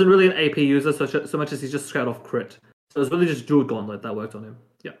 he wasn't really an AP user so much as he just scared off crit. So it was really just Jewel Gauntlet that worked on him.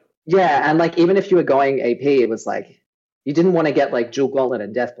 Yeah. Yeah, and even if you were going AP, it was you didn't want to get Jewel Gauntlet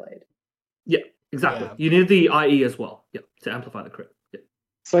and Deathblade. Yeah, exactly. Yeah. You needed the IE as well. Yeah, to amplify the crit. Yeah.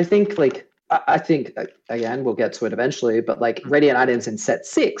 So I think I think again we'll get to it eventually, but Radiant items in set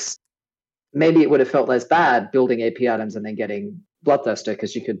 6, maybe it would have felt less bad building AP items and then getting Bloodthirster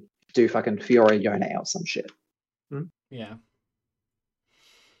because you could do fucking Fiora Yone or some shit. Yeah.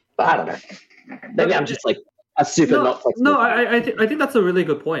 But I don't know. Maybe I'm just a super not flexible. No, I think that's a really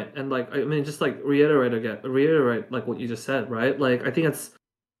good point. And just reiterate what you just said, right? I think it's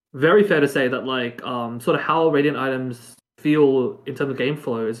very fair to say that sort of how Radiant items feel in terms of game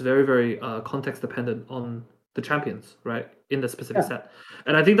flow is very, very context dependent on the champions, right? In the specific set.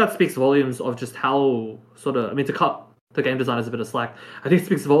 And I think that speaks volumes of just how to cut the game designers a bit of slack, I think it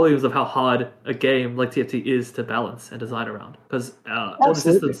speaks volumes of how hard a game like TFT is to balance and design around, because all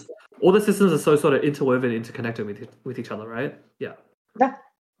the systems are so sort of interwoven, interconnected with each other, right? Yeah. But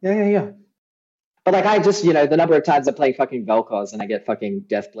I just, the number of times I play fucking Vel'Koz and I get fucking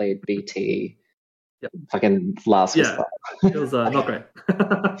Deathblade BT, fucking last. Yeah, it was not great.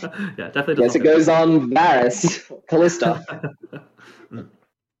 Yeah, definitely. Yes, it goes on Varus, Callista.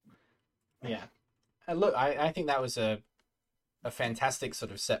 Yeah. Look, I think that was a fantastic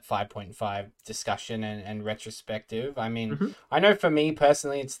sort of set 5.5 discussion and retrospective. I mean, I know for me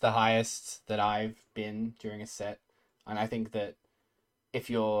personally, it's the highest that I've been during a set. And I think that if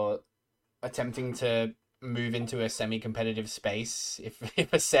you're attempting to move into a semi-competitive space,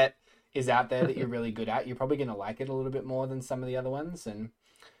 if a set is out there that you're really good at, you're probably going to like it a little bit more than some of the other ones. And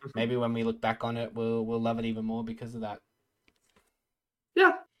maybe when we look back on it, we'll love it even more because of that.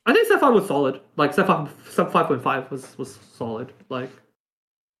 Yeah. I think Set 5 was solid. Set 5.5 was solid. It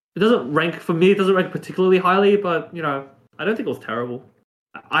doesn't rank, for me, it doesn't rank particularly highly, but, I don't think it was terrible.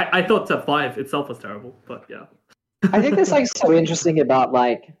 I thought Set 5 itself was terrible, but yeah. I think that's so interesting about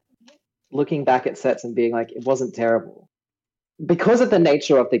looking back at sets and being it wasn't terrible. Because of the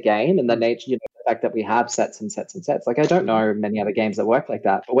nature of the game and the nature, the fact that we have sets and sets and sets. I don't know many other games that work like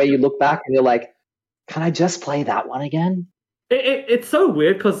that, but where you look back and you're can I just play that one again? It's so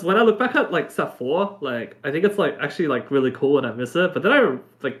weird because when I look back at like set 4, like I think it's like actually like really cool and I miss it. But then I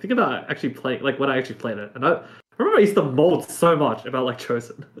like think about actually playing like when I actually played it, and I remember I used to mold so much about like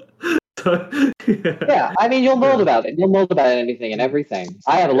Chosen. So, yeah, I mean, you'll mold about it. You'll mold about anything and everything.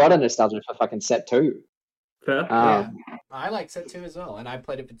 I have a lot of nostalgia for fucking set 2. Fair. Yeah, I like set 2 as well, and I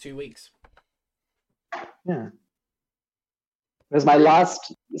played it for 2 weeks. Yeah. It was my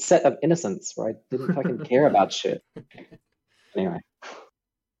last set of innocence where I didn't fucking care about shit. Anyway.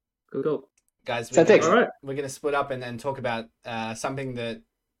 Cool. Guys, Set 6. we're going to split up and talk about something that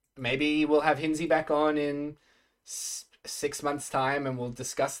maybe we'll have H1nzey back on in 6 months' time, and we'll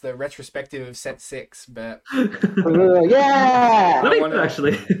discuss the retrospective of set 6. But yeah,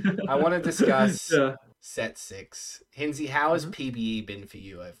 I want to discuss set 6. H1nzey, how has PBE been for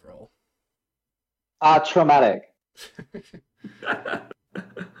you overall? Traumatic.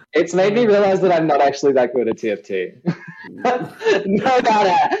 It's made me realize that I'm not actually that good at TFT. No.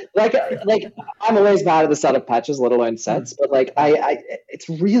 Like I'm always mad at the start of patches, let alone sets. But like, it's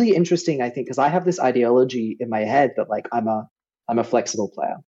really interesting. I think because I have this ideology in my head that like I'm a flexible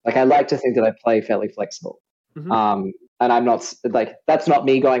player. Like I like to think that I play fairly flexible. And I'm not like that's not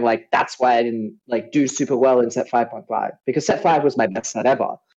me going like that's why I didn't like do super well in set 5.5 because set 5 was my best set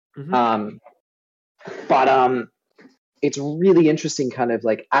ever. But it's really interesting kind of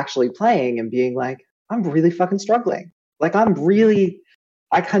like actually playing and being like, I'm really fucking struggling. Like I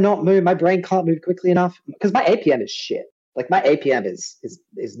cannot move. My brain can't move quickly enough because my APM is shit. Like my APM is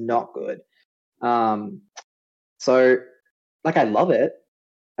not good. So like I love it.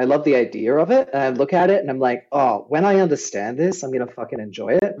 I love the idea of it. And I look at it and I'm like, oh, when I understand this, I'm going to fucking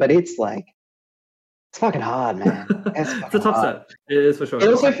enjoy it. But it's like, it's fucking hard, man. It's a tough set. It is for sure. It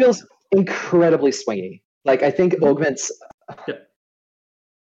also feels incredibly swingy. Like I think augments.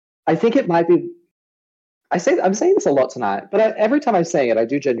 I think it might be. I'm saying this a lot tonight, but every time I'm saying it, I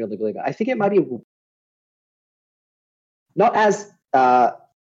do genuinely believe it. I think it might be not as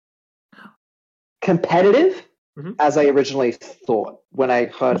competitive as I originally thought when I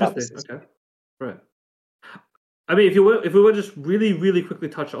heard about this. Okay, right. I mean, if we were just really, really quickly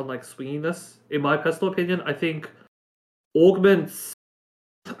touch on like swinginess, in my personal opinion, I think augments,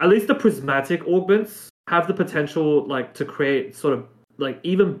 at least the prismatic augments, have the potential like to create sort of like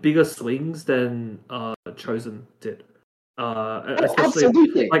even bigger swings than Chosen did. Especially,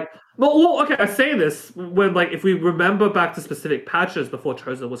 absolutely. Like, well, okay. I say this when like if we remember back to specific patches before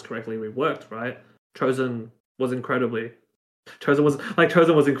Chosen was correctly reworked, right? Chosen was incredibly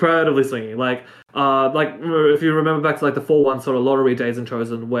swingy. Like if you remember back to like the 4-1 sort of lottery days in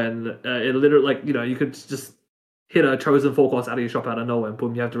Chosen when it literally like you could just hit a Chosen 4 course out of your shop out of nowhere, and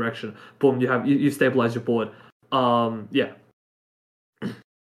boom, you have direction. Boom, you stabilize your board. Yeah.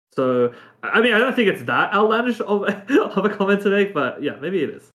 So, I mean, I don't think it's that outlandish of a comment to make, but yeah, maybe it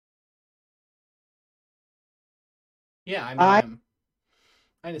is. Yeah, I mean,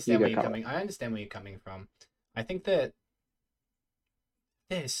 I understand where you're coming. I understand where you're coming from. I think that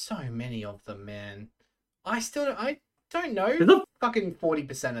there's so many of them, man. I don't know. Fucking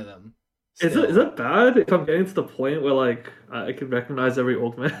 40% of them. Is it bad if I'm getting to the point where like I can recognize every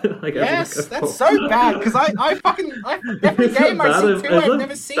augment? Like yes, that's so bad because every game I see too, I've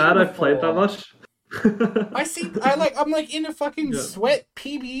never seen before. I've played that much. I'm like in a fucking sweat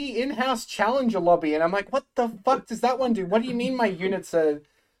PBE in-house challenger lobby, and I'm like, what the fuck does that one do? What do you mean my units are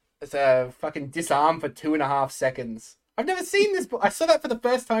fucking disarm for 2.5 seconds? I've never seen this. I saw that for the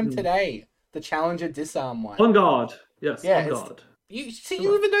first time today. The challenger disarm one. On guard, yes. Yeah, on guard. You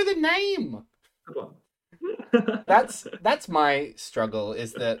even know the name. That's my struggle.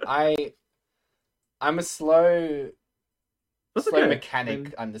 Is that I'm a slow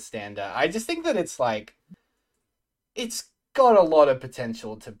mechanic understander. I just think that it's like it's got a lot of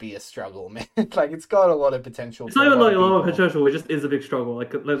potential to be a struggle, man. Like it's got a lot of potential. It's not even like a lot of potential. It just is a big struggle.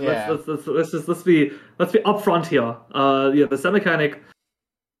 Like let's be upfront here. The set mechanic.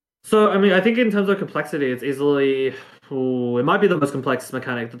 So I mean, I think in terms of complexity, it's easily. It might be the most complex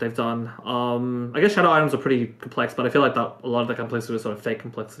mechanic that they've done. I guess shadow items are pretty complex, but I feel like that a lot of the complexity is sort of fake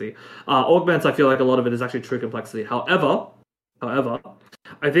complexity. Augments, I feel like a lot of it is actually true complexity. However,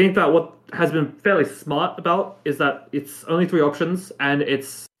 I think that what has been fairly smart about is that it's only 3 options, and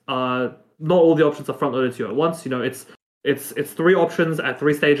it's not all the options are front loaded to you at once. It's 3 options at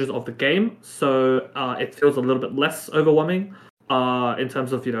 3 stages of the game, so it feels a little bit less overwhelming. In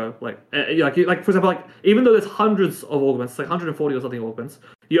terms of like for example, like even though there's hundreds of augments, like 140 or something augments,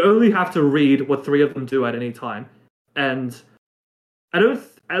 you only have to read what 3 of them do at any time, and I don't.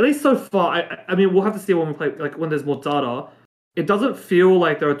 At least so far, I mean, we'll have to see when we play, like when there's more data. it doesn't feel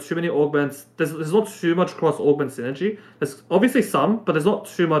like there are too many augments. There's not too much cross-augment synergy. There's obviously some, but there's not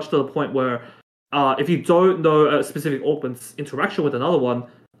too much to the point where if you don't know a specific augment's interaction with another one,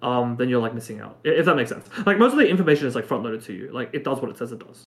 then you're like missing out. If that makes sense. Like most of the information is like front-loaded to you. Like it does what it says it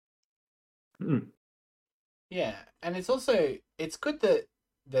does. Yeah, and it's good that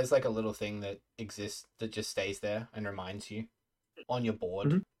there's like a little thing that exists that just stays there and reminds you on your board.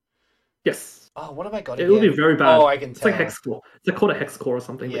 Mm-hmm. Yes. Oh, what have I got? It will be very bad. Oh, I can tell. It's like hex core. It's like called a hex core or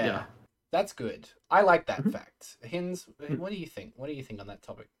something. Yeah, but yeah. That's good. I like that fact. H1nzey, what do you think? What do you think on that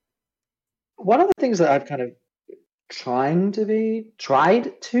topic? One of the things that I've kind of tried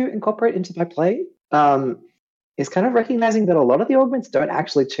to incorporate into my play is kind of recognizing that a lot of the augments don't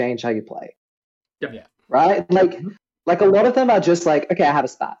actually change how you play. Yeah. Right? Like a lot of them are just like, okay, I have a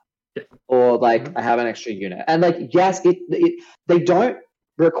stat. Yeah. Or like I have an extra unit. And like, yes, they don't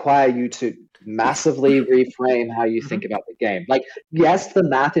require you to massively reframe how you think about the game. Like, yes, the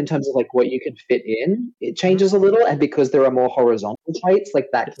math in terms of like what you can fit in, it changes a little, and because there are more horizontal traits, like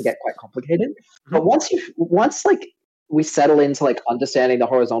that can get quite complicated. But once like we settle into like understanding the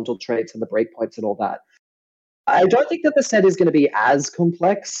horizontal traits and the breakpoints and all that, I don't think that the set is going to be as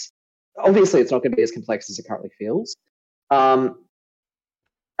complex. Obviously, it's not going to be as complex as it currently feels. I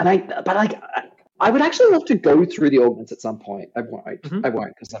would actually love to go through the augments at some point. I won't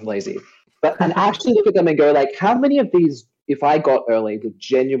because I'm lazy. And actually look at them and go like, how many of these, if I got early, would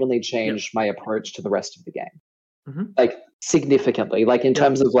genuinely change my approach to the rest of the game, like significantly, like in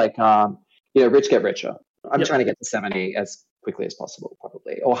terms of like rich get richer. I'm trying to get to 70 as quickly as possible,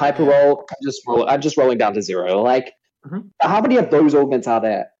 probably, or hyper roll. I'm just rolling down to 0. Like, how many of those augments are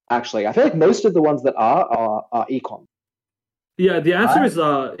there actually? I feel like most of the ones that are econ. Yeah, the answer is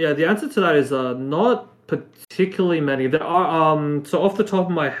the answer to that is not particularly many. There are so off the top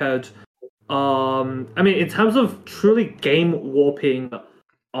of my head, I mean in terms of truly game warping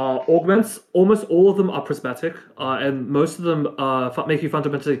augments, almost all of them are prismatic, and most of them make you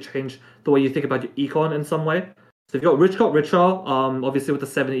fundamentally change the way you think about your econ in some way. So you've got richer, obviously with the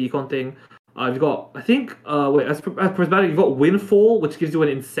 70 econ thing. You've got as prismatic, you've got windfall, which gives you an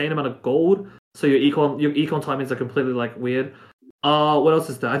insane amount of gold. So your econ timings are completely like weird. What else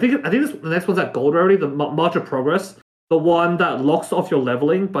is there? I think the next one's at gold rarity, the March of Progress, the one that locks off your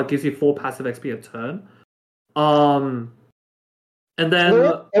leveling but gives you 4 passive XP a turn. And then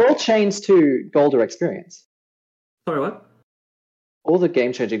they're all chains to gold or experience. Sorry, what? All the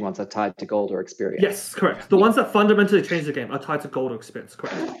game-changing ones are tied to gold or experience. Yes, correct. The ones that fundamentally change the game are tied to gold or experience,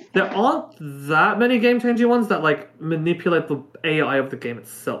 correct. There aren't that many game-changing ones that like manipulate the AI of the game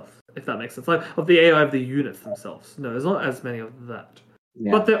itself, if that makes sense. Like of the AI of the units themselves. No, there's not as many of that.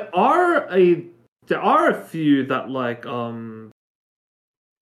 Yeah. But there are a few that like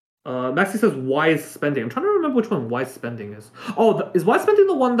Maxi says wise spending. I'm trying to remember which one wise spending is. Oh, is wise spending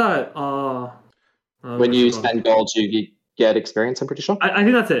the one that when you spend gold you get experience, I'm pretty sure. I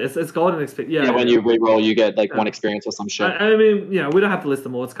think that's it. It's gold and experience. Yeah, when you reroll, you get like 1 experience or some shit. I mean, we don't have to list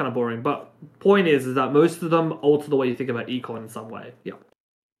them all. It's kind of boring. But point is that most of them alter the way you think about econ in some way. Yeah.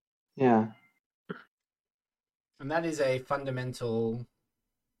 Yeah. And that is a fundamental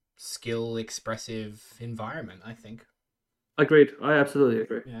skill expressive environment, I think. Agreed. I absolutely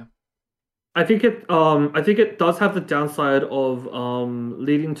agree. Yeah. I think it does have the downside of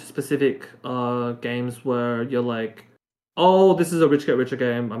leading to specific games where you're like, oh, this is a rich get richer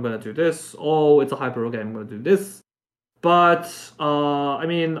game, I'm gonna do this. Oh, it's a hyper game, I'm gonna do this. But I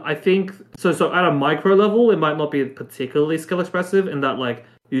mean, I think so at a micro level, it might not be particularly skill expressive in that like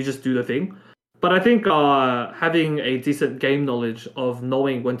you just do the thing. But I think having a decent game knowledge of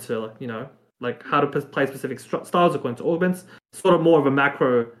knowing when to like how to play specific styles according to augments, sort of more of a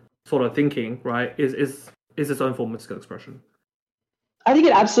macro sort of thinking, right, is its own form of skill expression. I think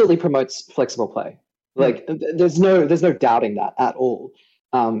it absolutely promotes flexible play. Like there's no doubting that at all.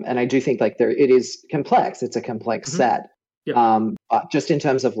 And I do think like it is complex. It's a complex set. Yeah. But just in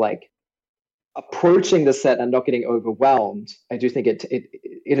terms of like approaching the set and not getting overwhelmed, I do think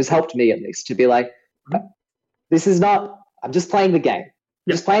it has helped me at least to be like, this is not. I'm just playing the game.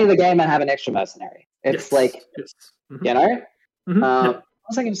 Just playing the game and have an extra mercenary. It's like what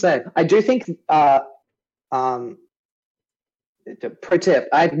was I going to say? I do think. Pro tip: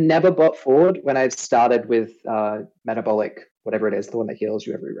 I've never bought forward when I've started with metabolic, whatever it is, the one that heals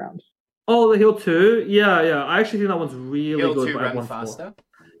you every round. Oh, the heal 2? Yeah. I actually think that one's really heal good. Heal 2 at run faster?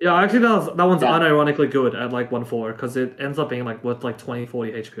 Yeah, I actually think that one's unironically good at like 1/4 because it ends up being like worth like 20-40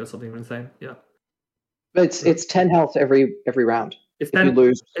 HP or something insane. Yeah. It's 10 health every round. It's if you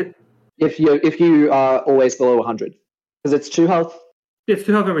lose. If you are always below 100, because it's 2 health. It's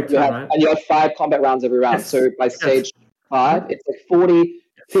 2 health every turn, right? And you have 5 combat rounds every round. Yes. So by stage 5, it's like 40,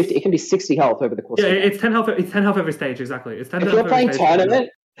 50, it can be 60 health over the course of the game. It's 10 health. It's 10 health every stage, exactly. It's 10 if health you're playing tournament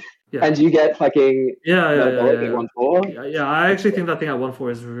and you get fucking 1-4. Yeah, I actually think that thing at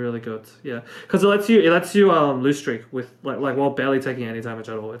 1-4 is really good. Yeah, because it lets you lose streak with like while barely taking any damage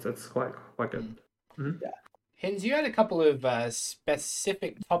at all. It's quite good. Mm-hmm. Yeah. Hinz, you had a couple of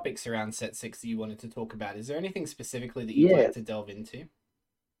specific topics around Set 6 that you wanted to talk about. Is there anything specifically that you'd like to delve into?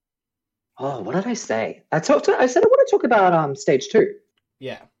 Oh, what did I say? I said I want to talk about Stage 2.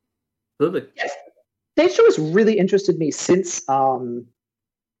 Yeah. Absolutely. Yes. Stage 2 has really interested me since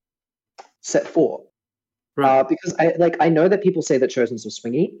Set 4. Right. Because I know that people say that Chosens were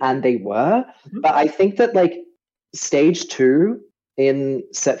swingy, and they were, but I think that Stage 2 in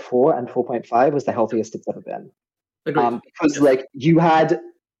Set 4 and 4.5 was the healthiest it's ever been. Agreed. Because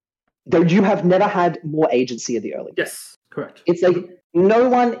you have never had more agency in the early. Yes, correct. It's like no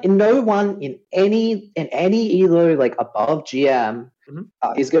one in any elo above GM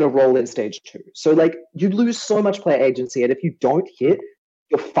is going to roll in Stage 2. So you lose so much player agency, and if you don't hit,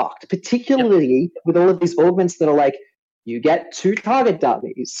 you're fucked. Particularly with all of these augments that are you get 2 target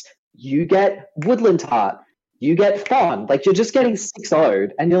dummies, you get Woodland Heart, you get Fawn. You're just getting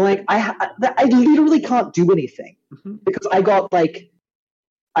 6-0'd, and you're I literally can't do anything because I got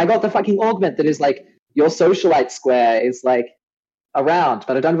the fucking augment that is your socialite square is around,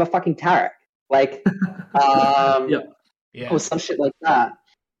 but I don't have a fucking Tarek. Or some shit like that.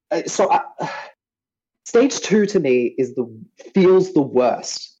 Stage 2 to me feels the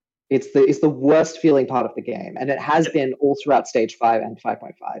worst. It's the worst feeling part of the game, and it has been all throughout Stage 5 and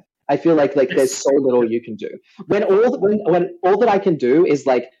 5.5. I feel there's so little you can do. When all that I can do is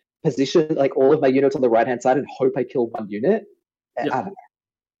position all of my units on the right hand side and hope I kill one unit. I don't know.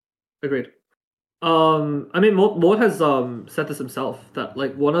 Agreed. I mean, Mort has said this himself that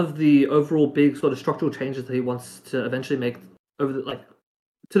one of the overall big sort of structural changes that he wants to eventually make over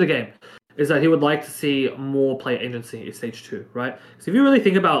to the game is that he would like to see more player agency in Stage 2, right? So if you really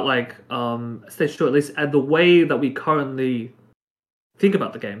think about Stage 2, at least at the way that we currently think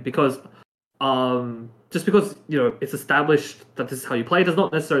about the game, because just because it's established that this is how you play does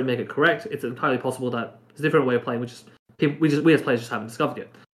not necessarily make it correct. It's entirely possible that it's a different way of playing, we as players just haven't discovered yet.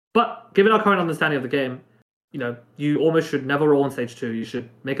 But given our current understanding of the game, you almost should never roll in Stage 2. You should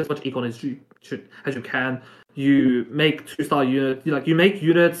make as much econ as you can. You make 2-star units. You make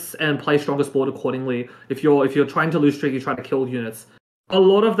units and play stronger sport accordingly. If you're trying to lose streak, you try to kill units. A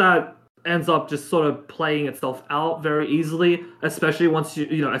lot of that ends up just sort of playing itself out very easily, especially once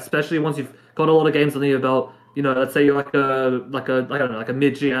you've got a lot of games under your belt. Let's say you're I don't know, a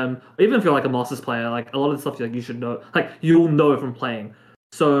mid GM, or even if you're a masters player, a lot of the stuff you should know, you'll know from playing.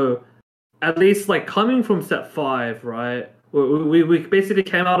 So at least coming from Set 5, right? We basically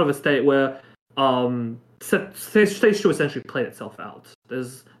came out of a state where Stage 2 essentially played itself out.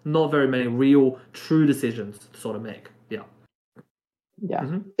 There's not very many real true decisions to sort of make. Yeah.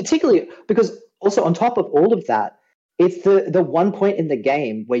 Particularly because also on top of all of that, it's the one point in the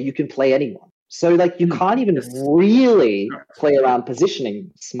game where you can play anyone. So you can't even really play around positioning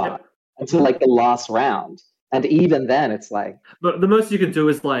smart until the last round. And even then, it's But the most you can do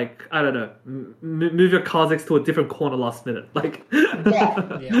is I don't know, move your Kha'Zix to a different corner last minute.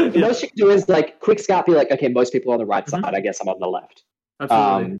 The most you can do is quick scout, be okay, most people are on the right side. I guess I'm on the left.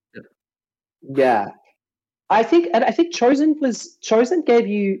 Absolutely. I think Chosen gave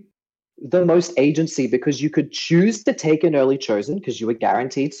you the most agency because you could choose to take an early Chosen because you were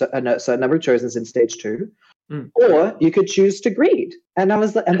guaranteed a certain number of Chosens in Stage 2. Or you could choose to greed, and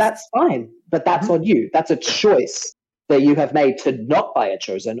that's fine, but that's on you. That's a choice that you have made to not buy a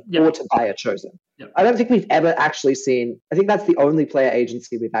Chosen or to buy a Chosen. I don't think we've ever actually seen. I think that's the only player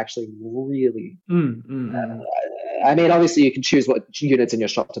agency we've actually really. I mean, obviously you can choose what units in your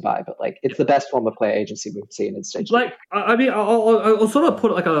shop to buy, but it's the best form of player agency we've seen in Stage. I mean, I'll sort of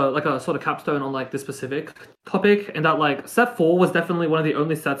put a sort of capstone on this specific topic, and that Set 4 was definitely one of the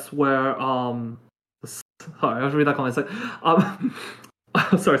only sets where Sorry, I have to read that comment.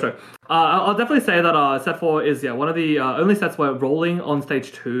 Sorry. I'll definitely say that Set 4 is one of the only sets where rolling on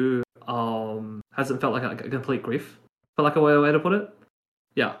Stage 2 hasn't felt like a complete grief, for a way to put it.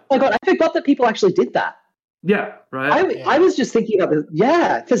 Yeah. Oh my god, I forgot that people actually did that. Yeah, right. I was just thinking about this.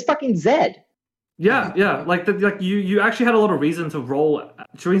 Yeah, because fucking Zed. Yeah. You actually had a lot of reason to roll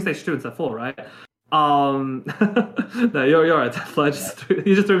during Stage 2 and Set 4, right? No, you're right.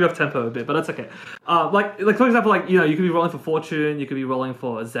 You just threw me off tempo a bit, but that's okay. For example, you could be rolling for Fortune, you could be rolling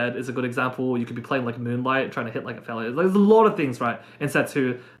for Zed is a good example. You could be playing Moonlight, trying to hit a failure. There's a lot of things, right, in Set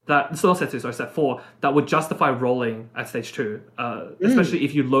 2 Set 4 that would justify rolling at Stage 2, especially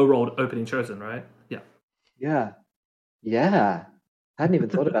if you low rolled opening Chosen, right? Yeah. Yeah. I hadn't even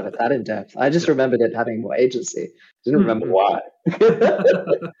thought about it that in depth. I just remembered it having more agency. Didn't remember why.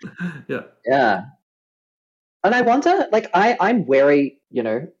 Yeah. Yeah. And I wonder, like, I'm wary,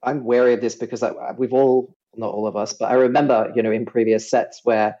 I'm wary of this because we've all, not all of us, but I remember, in previous sets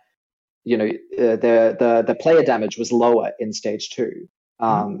where, the player damage was lower in stage 2.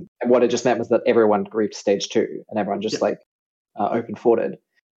 And what it just meant was that everyone griefed stage 2 and everyone just open forted.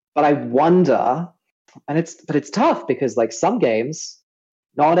 But I wonder, but it's tough because like some games,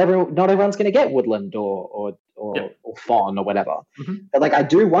 not everyone's going to get woodland or fawn or whatever. But like I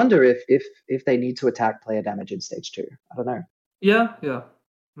do wonder if they need to attack player damage in stage 2. I don't know. Yeah.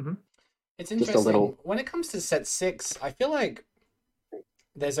 It's interesting. When it comes to set 6, I feel like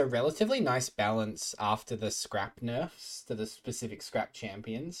there's a relatively nice balance after the scrap nerfs to the specific scrap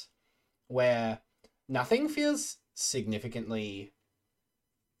champions, where nothing feels significantly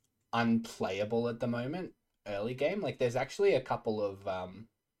unplayable at the moment early game. Like there's actually a couple of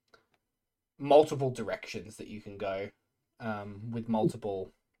multiple directions that you can go with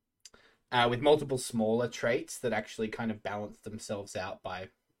multiple smaller traits that actually kind of balance themselves out by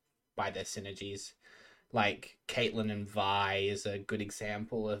their synergies. Like Caitlyn and Vi is a good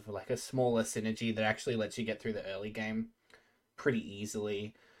example of like a smaller synergy that actually lets you get through the early game pretty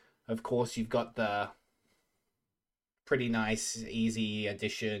easily. Of course, you've got the pretty nice, easy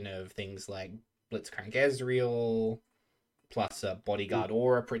addition of things like Blitzcrank Ezreal, plus a Bodyguard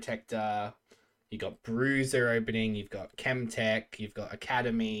Aura Protector. You've got Bruiser opening, you've got Chemtech, you've got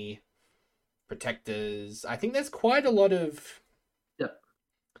Academy, Protectors. I think there's quite a lot of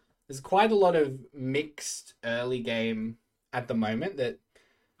mixed early game at the moment that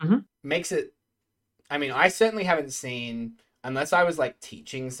makes it... I mean, I certainly haven't seen, unless I was like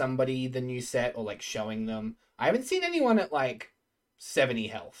teaching somebody the new set or like showing them, I haven't seen anyone at like 70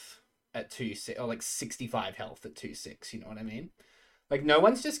 health at 2-6 or like 65 health at 2-6, you know what I mean? Like no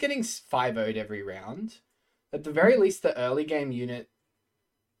one's just getting 5-0'd every round. At the very least, the early game unit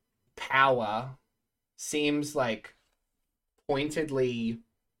power seems like pointedly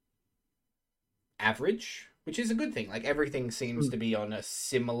average, which is a good thing. Like everything seems to be on a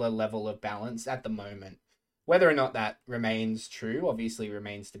similar level of balance at the moment. Whether or not that remains true obviously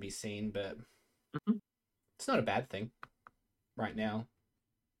remains to be seen, but it's not a bad thing right now.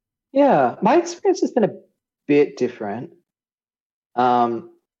 Yeah, my experience has been a bit different.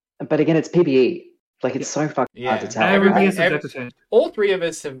 But again, it's PvE. Like it's so fucking hard to tell. Everything is subject to change. All three of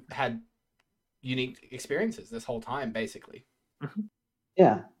us have had unique experiences this whole time, basically.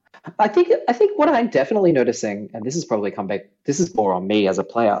 Yeah. I think what I'm definitely noticing, and this is probably this is more on me as a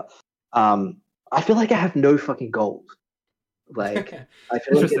player. I feel like I have no fucking gold. Like I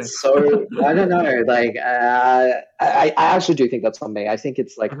feel like it's so, I don't know. Like I actually do think that's on me. I think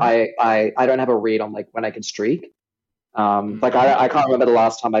it's like I don't have a read on like when I can streak. Like I can't remember the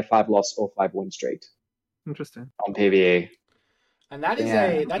last time I 5-loss or 5-win streaked. Interesting. On PvE. And that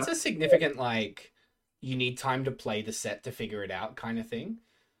is that's a significant, like, you need time to play the set to figure it out kind of thing.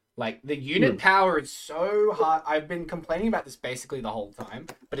 Like, the unit power is so hard. I've been complaining about this basically the whole time,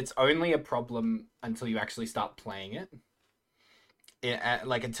 but it's only a problem until you actually start playing it.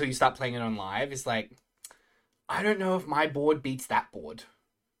 Like, until you start playing it on live. It's like, I don't know if my board beats that board.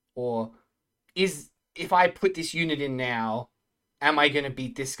 Or, if I put this unit in now, am I going to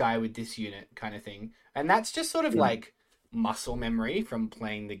beat this guy with this unit kind of thing? And that's just sort of like muscle memory from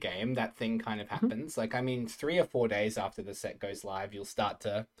playing the game. That thing kind of happens. Like, I mean, 3 or 4 days after the set goes live, you'll start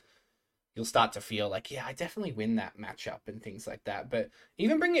to feel like, yeah, I definitely win that matchup and things like that. But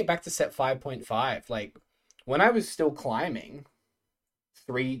even bringing it back to set 5.5, like when I was still climbing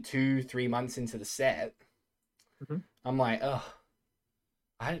 3 months into the set, I'm like, oh,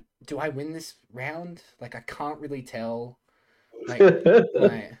 do I win this round? Like, I can't really tell. Like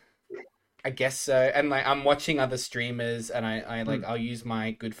I guess so. And like I'm watching other streamers, and I'll use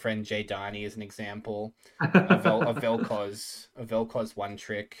my good friend Jay Darney as an example of Velkoz's one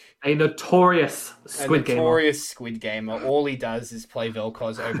trick. A notorious squid gamer. All he does is play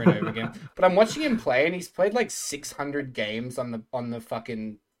Velkoz over and over again. But I'm watching him play, and he's played like 600 games on the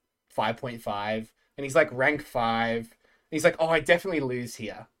fucking 5.5, and he's like rank 5. And he's like, oh, I definitely lose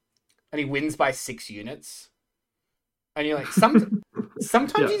here, and he wins by 6 units. And you're like,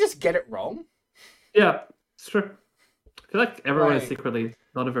 sometimes you just get it wrong. Yeah, it's true. I feel like everyone is secretly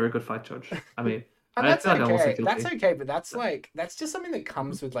not a very good fight judge. I mean, and that's okay. That's okay, but that's just something that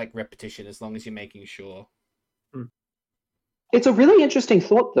comes with like repetition, as long as you're making sure. It's a really interesting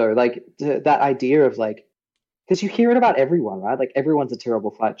thought, though. Like that idea of like, because you hear it about everyone, right? Like everyone's a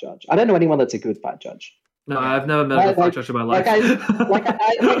terrible fight judge. I don't know anyone that's a good fight judge. No, Yeah. I've never met a good fight judge in my life. I know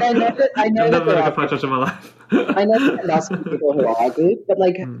that I've never met a good fight judge in my life. I know there must be people who are good, but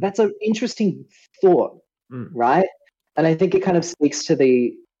like that's an interesting thought, right? And I think it kind of speaks to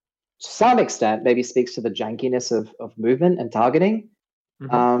to some extent, maybe speaks to the jankiness of movement and targeting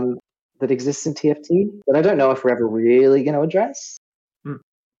that exists in TFT, that I don't know if we're ever really going to address. And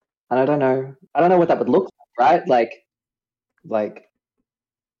I don't know what that would look like, right? Like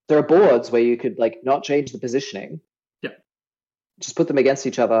there are boards where you could like not change the positioning. Yeah. Just put them against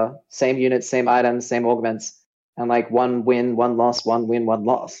each other, same units, same items, same augments, and like one win, one loss, one win, one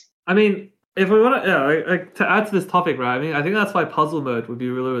loss. I mean, if we want to, to add to this topic, right? I mean, I think that's why puzzle mode would be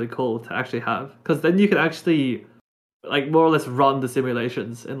really, really cool to actually have, because then you could actually, like, more or less run the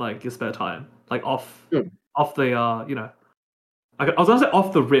simulations in like your spare time, like off the, you know, I was gonna say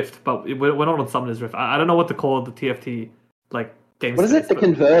off the Rift, but we're not on Summoner's Rift. I don't know what to call the TFT like game. What is it? The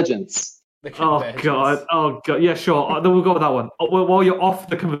convergence. Oh god! Yeah, sure. Then we'll go with that one. While you're off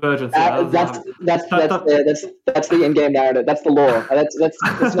the convergence, that's the in-game narrative. That's the lore. That's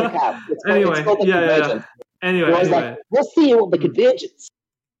no cap. Anyway, yeah. Anyway, like, we'll see what the convergence.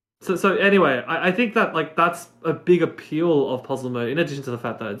 So anyway, I think that like that's a big appeal of puzzle mode. In addition to the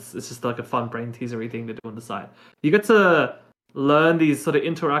fact that it's just like a fun brain teasery thing to do on the side, you get to learn these sort of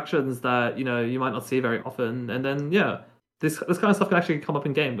interactions that you know you might not see very often, and then this kind of stuff can actually come up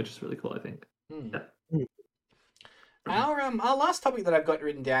in game, which is really cool, I think. Yeah. Our last topic that I've got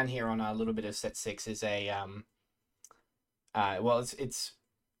written down here on a little bit of set 6 is a it's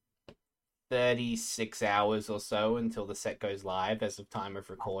 36 hours or so until the set goes live as of time of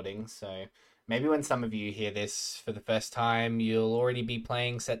recording. So maybe when some of you hear this for the first time, you'll already be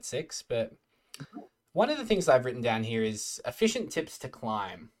playing set 6. But one of the things I've written down here is efficient tips to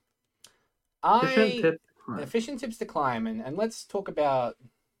climb. Efficient tips to climb, and let's talk about.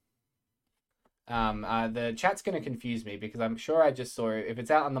 The chat's going to confuse me because I'm sure I just saw it. If it's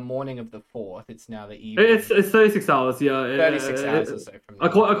out on the morning of the 4th, it's now the evening. It's 36 hours, yeah. 36 hours or so from now.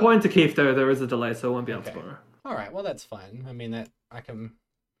 According to Keith, there is a delay, so it won't be out tomorrow. All right, well that's fine. I mean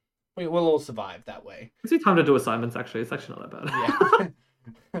we'll all survive that way. It's time to do assignments. Actually, it's actually not that bad.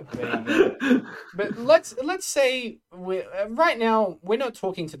 Yeah. But let's say right now we're not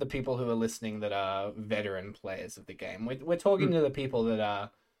talking to the people who are listening that are veteran players of the game. We're talking to the people that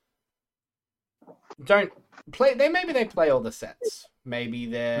don't play. Maybe they play all the sets. Maybe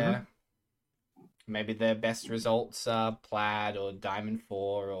their best results are Plaid or Diamond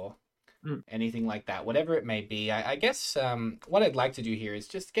 4 or anything like that. Whatever it may be. I guess what I'd like to do here is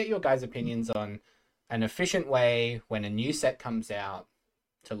just get your guys' opinions on an efficient way when a new set comes out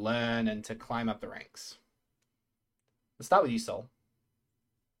to learn and to climb up the ranks. Let's start with you, Sol.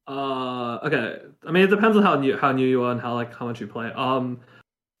 Okay. I mean, it depends on how new you are and how much you play.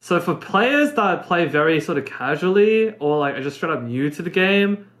 So for players that play very sort of casually or like are just straight up new to the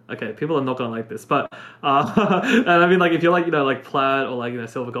game, okay, people are not gonna like this. But and I mean, like if you're like like Plaid or like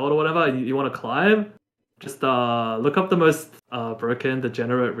Silver Gold or whatever, you want to climb, just look up the most broken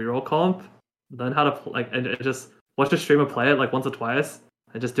degenerate reroll comp, learn how to and just watch a streamer play it like once or twice,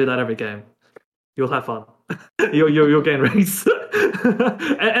 and just do that every game. You'll have fun. You'll gain ranks.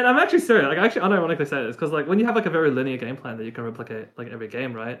 and I'm actually serious. Like, I actually unironically say this because, like, when you have like a very linear game plan that you can replicate like every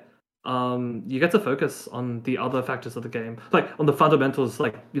game, right? You get to focus on the other factors of the game, like on the fundamentals,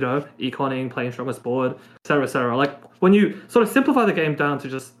 like econing, playing strongest board, etc., etc. Like when you sort of simplify the game down to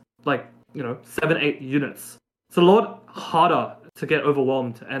just like 7-8 units, it's a lot harder to get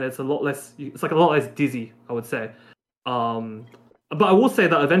overwhelmed, and it's a lot less. It's like a lot less dizzy, I would say. But I will say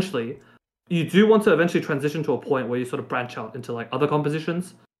that eventually, you do want to eventually transition to a point where you sort of branch out into like other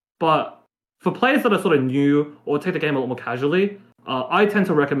compositions. But for players that are sort of new or take the game a lot more casually, I tend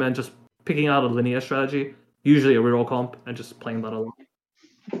to recommend just picking out a linear strategy, usually a reroll comp, and just playing that a lot.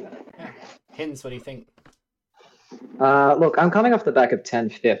 Yeah. H1nzey, what do you think? Look, I'm coming off the back of 10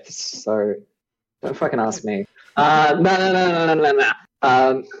 fifths, so don't fucking ask me. No.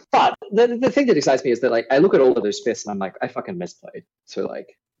 But the thing that excites me is that like I look at all of those fifths and I'm like, I fucking misplayed. So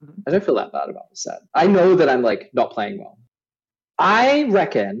like I don't feel that bad about the set. I know that I'm like not playing well. I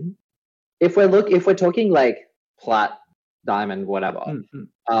reckon if we're talking like Plat, Diamond, whatever,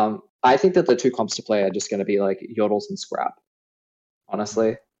 I think that the two comps to play are just going to be like Yodels and Scrap,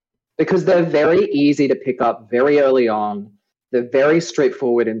 honestly, because they're very easy to pick up very early on. They're very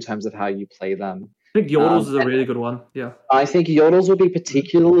straightforward in terms of how you play them. I think Yodels is a really good one. Yeah, I think Yodels will be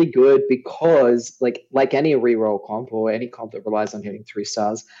particularly good because, like any reroll comp or any comp that relies on hitting 3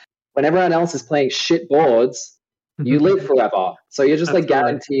 stars, when everyone else is playing shit boards, you live forever. So you're just like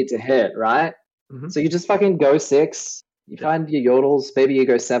guaranteed to hit, right? So you just fucking go 6. you find your yodels. Maybe you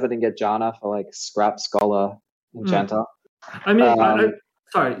go 7 and get Jana for like Scrap, Scholar, Enchanter. I mean,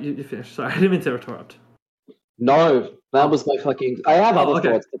 sorry, you finish. Sorry, I didn't mean to interrupt. No, that was my fucking. I have other okay.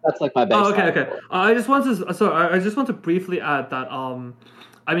 thoughts, but that's like my baseline. Okay. I just want to briefly add that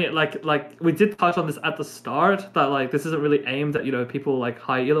I mean, like we did touch on this at the start that like this isn't really aimed at people like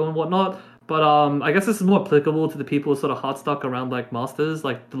high elo and whatnot, but I guess this is more applicable to the people sort of hard stuck around like masters,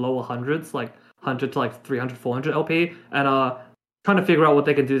 like the lower hundreds, like 100 to like 300, 400 LP, and trying to figure out what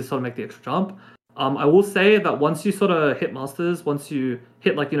they can do to sort of make the extra jump. I will say that once you sort of hit masters, once you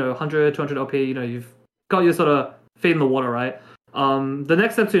hit like 100, 200 LP, you've got your sort of feet in the water, right? The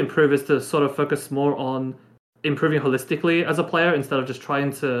next step to improve is to sort of focus more on improving holistically as a player instead of just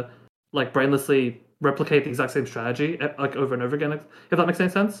trying to like brainlessly replicate the exact same strategy like over and over again. If that makes any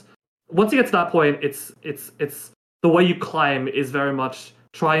sense. Once you get to that point, it's the way you climb is very much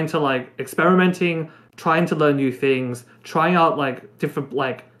trying to like experimenting, trying to learn new things, trying out like different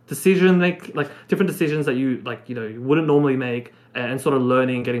like different decisions that you like you wouldn't normally make, and sort of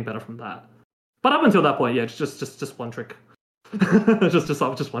learning, getting better from that. But up until that point, yeah, it's just one trick.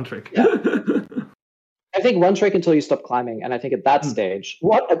 just one trick. Yeah. I think one trick until you stop climbing, and I think at that stage,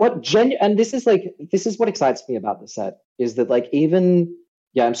 and this is what excites me about the set is that like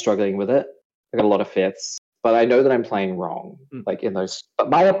I'm struggling with it. I got a lot of fifths, but I know that I'm playing wrong. Like in those, but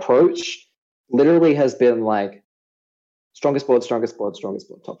my approach literally has been like strongest board,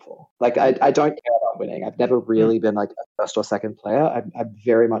 top 4. Like I don't care about winning. I've never really been like a first or second player. I'm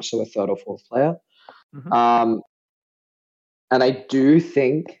very much so a third or fourth player. And I do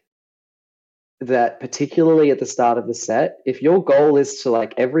think that particularly at the start of the set, if your goal is to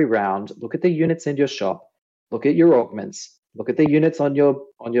like every round, look at the units in your shop, look at your augments, look at the units on your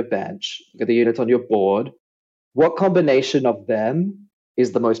bench, look at the units on your board, what combination of them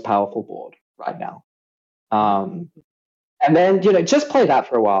is the most powerful board right now? And then just play that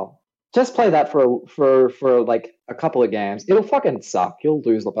for a while. Just play that for like a couple of games. It'll fucking suck. You'll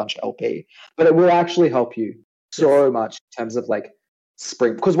lose a bunch of LP, but it will actually help you so much in terms of like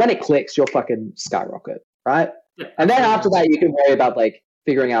spring. Because when it clicks, you'll fucking skyrocket, right? Yeah. And then after that, you can worry about like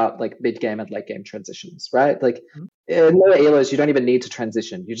figuring out like mid game and late game transitions, right? Like in lower elos, you don't even need to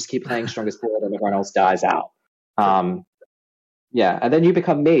transition. You just keep playing strongest board, and everyone else dies out. Yeah, and then you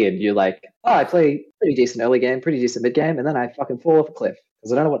become me, and you're like, oh, I play pretty decent early game, pretty decent mid game, and then I fucking fall off a cliff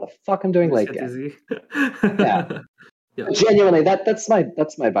because I don't know what the fuck I'm doing late game. Yeah. Genuinely, that's my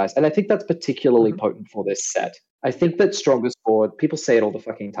advice, and I think that's particularly potent for this set. I think that strongest board, people say it all the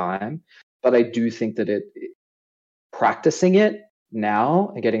fucking time, but I do think that practicing it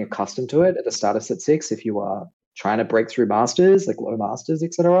now and getting accustomed to it at the start of set 6, if you are trying to break through masters, like low masters,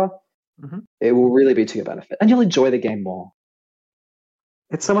 etc., it will really be to your benefit, and you'll enjoy the game more.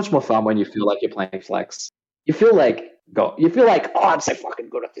 It's so much more fun when you feel like you're playing flex. You feel like, oh, I'm so fucking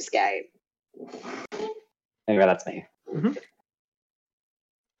good at this game. Anyway, that's me.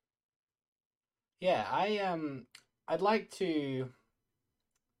 Yeah, I'd like to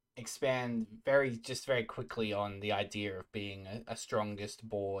expand very quickly on the idea of being a strongest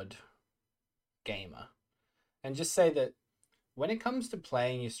board gamer, and just say that when it comes to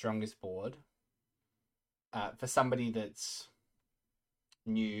playing your strongest board, for somebody that's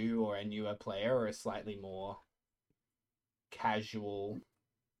new or a newer player or a slightly more casual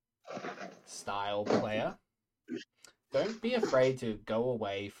style player, don't be afraid to go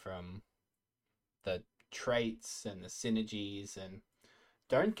away from the traits and the synergies, and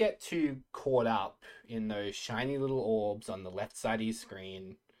don't get too caught up in those shiny little orbs on the left side of your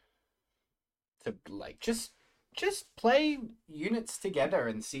screen. To like just play units together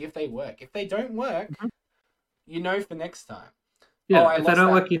and see if they work. If they don't work, for next time. Yeah, if they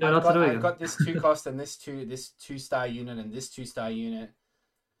don't work, not to do it. I've got this 2 cost and this 2-star unit and this 2-star unit.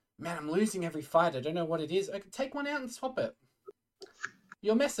 Man, I'm losing every fight. I don't know what it is. I could take one out and swap it.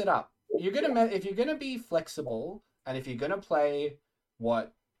 You'll mess it up. If you're gonna be flexible, and if you're gonna play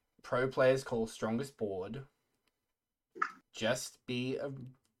what pro players call strongest board,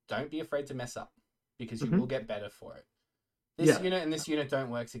 don't be afraid to mess up, because you will get better for it. This unit and this unit don't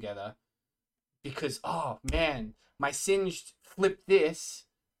work together because, oh man, my Singed flipped this,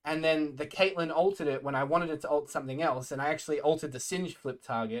 and then the Caitlyn altered it when I wanted it to alt something else, and I actually altered the Singed flip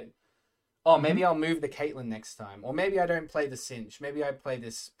target. Oh, maybe I'll move the Caitlyn next time. Or maybe I don't play the Singed. Maybe I play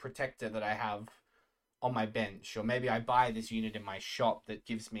this Protector that I have on my bench. Or maybe I buy this unit in my shop that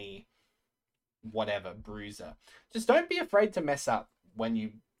gives me whatever, Bruiser. Just don't be afraid to mess up when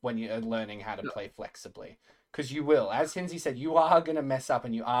you're learning how to play flexibly. Because you will. As H1nzey said, you are going to mess up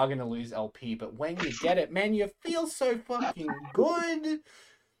and you are going to lose LP. But when you get it, man, you feel so fucking good.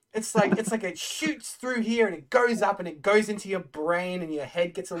 It's like it shoots through here and it goes up and it goes into your brain and your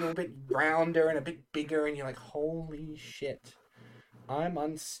head gets a little bit rounder and a bit bigger and you're like, holy shit. I'm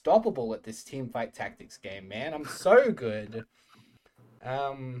unstoppable at this teamfight tactics game, man. I'm so good.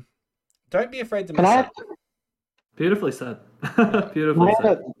 Don't be afraid to mess up. Beautifully said. Beautifully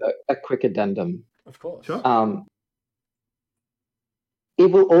said. A quick addendum. Of course. Sure. It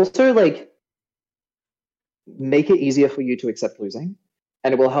will also like make it easier for you to accept losing,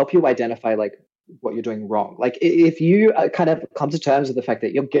 and it will help you identify like what you're doing wrong. Like if you kind of come to terms with the fact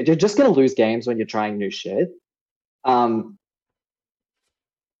that you're just going to lose games when you're trying new shit,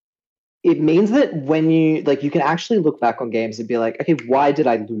 it means that when you can actually look back on games and be like, okay, why did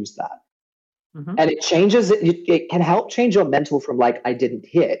I lose that? Mm-hmm. And it changes. It can help change your mental from like I didn't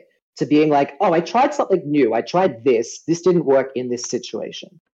hit to being like, oh, I tried something new. I tried this. This didn't work in this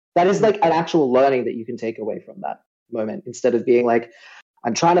situation. That is like an actual learning that you can take away from that moment instead of being like,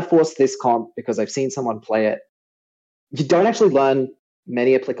 I'm trying to force this comp because I've seen someone play it. You don't actually learn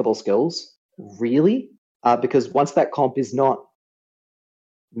many applicable skills, really, because once that comp is not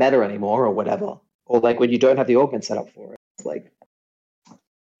meta anymore or whatever, or like when you don't have the augment set up for it, it's like,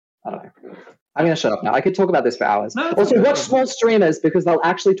 I don't know. I'm going to shut up now. I could talk about this for hours. No, also, watch small streamers because they'll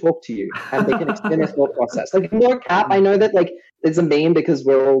actually talk to you and they can explain their thought process. Like, no cap, I know that like it's a meme because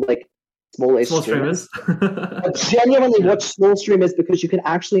we're all like small streamers. But genuinely watch small streamers because you can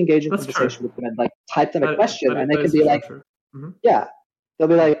actually engage in conversation with them and like type them a question and they can be like, yeah, they'll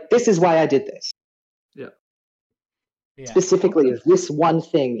be like, this is why I did this. Yeah. Specifically, this one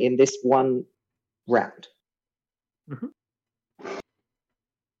thing in this one round. Mm-hmm.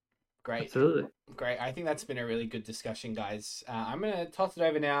 Great. Absolutely. Great. I think that's been a really good discussion, guys. I'm going to toss it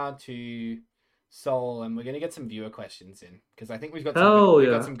over now to Sol, and we're going to get some viewer questions in, because I think we've got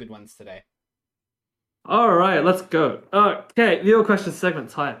some good ones today. All right, let's go. Okay, viewer question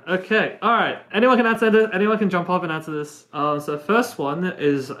segment time. Okay, all right. Anyone can answer this. Anyone can jump up and answer this. So the first one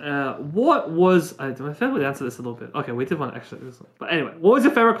is, what was... I failed to answer this a little bit. Okay, we did one actually. But anyway, what was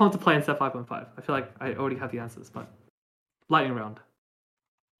your favorite comp to play in set 5.5? I feel like I already have the answers, but lightning round.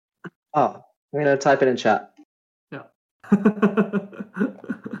 Oh, I'm going to type it in chat. Yeah.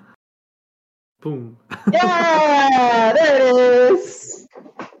 Boom. Yeah, there it is.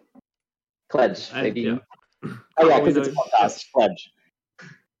 Pledge, maybe. Yeah. Oh yeah, because it's a podcast. Pledge.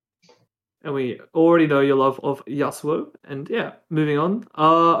 And we already know your love of Yasuo. And yeah, moving on.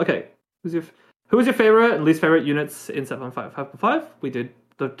 Okay. Who was your favorite and least favorite units in set 5.5? We did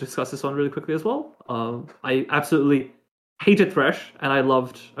discuss this one really quickly as well. I absolutely hated Thresh, and I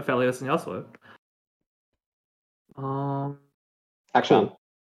loved Aphelios and Yasuo. Cool.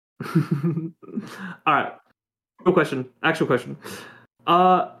 All right. Cool question. Actual question.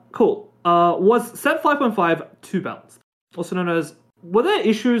 Cool. Was set 5.5 too balanced? Also known as, were there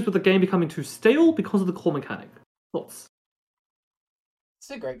issues with the game becoming too stale because of the core mechanic? Thoughts? It's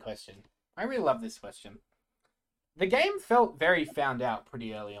a great question. I really love this question. The game felt very found out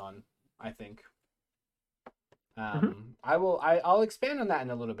pretty early on, I think. I'll expand on that in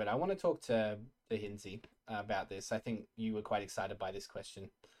a little bit. I want to talk to H1nzey about this. I think you were quite excited by this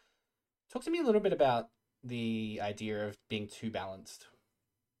question. Talk to me a little bit about the idea of being too balanced.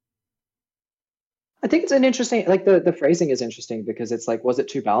 I think it's an interesting, like the phrasing is interesting because it's like, was it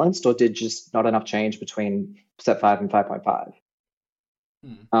too balanced or did just not enough change between set 5 and 5.5?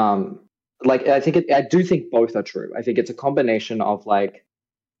 Like I do think both are true. I think it's a combination of like,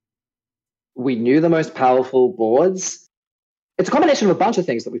 we knew the most powerful boards. It's a combination of a bunch of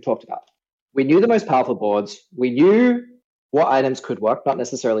things that we've talked about. We knew the most powerful boards. We knew what items could work, not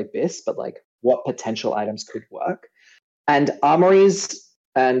necessarily BIS, but like what potential items could work. And armories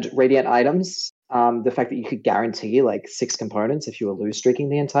and radiant items, the fact that you could guarantee like 6 components if you were lose streaking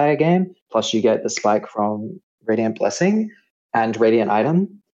the entire game, plus you get the spike from Radiant Blessing and Radiant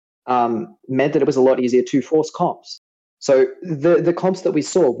Item, meant that it was a lot easier to force comps. So the comps that we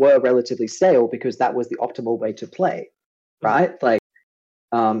saw were relatively stale because that was the optimal way to play, right? Like,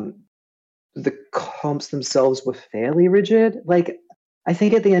 the comps themselves were fairly rigid. Like, I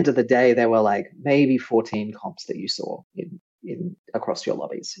think at the end of the day, there were like maybe 14 comps that you saw in across your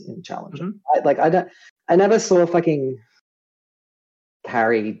lobbies in Challenger. I never saw fucking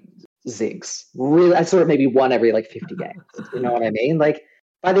carry Ziggs. Really, I saw it maybe one every like 50 games. You know what I mean? Like,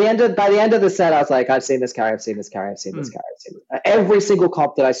 by the end of the set, I was like, I've seen this carry, I've seen this carry, I've seen this carry, I've seen this. Every single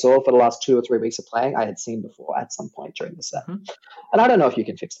comp that I saw for the last 2 or 3 weeks of playing, I had seen before at some point during the set. And I don't know if you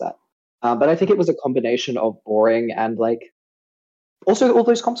can fix that. But I think it was a combination of boring and like, also all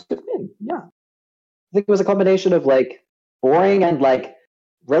those comps could win. Yeah. I think it was a combination of like boring and like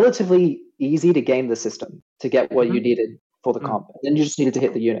relatively easy to game the system to get what you needed for the comp. And then you just needed to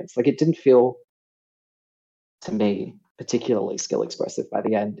hit the units. Like, it didn't feel, to me, particularly skill expressive by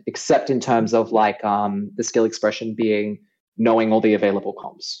the end, except in terms of like the skill expression being knowing all the available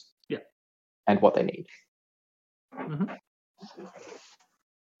comps. Yeah. And what they need.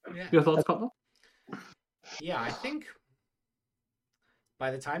 Yeah. Your thoughts, Cotler? Yeah, I think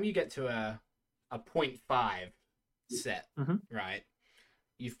by the time you get to a 0.5 set, right,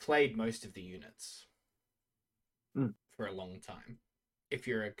 you've played most of the units for a long time, if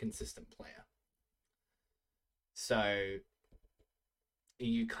you're a consistent player. So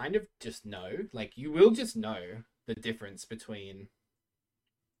you kind of just know, like, you will just know the difference between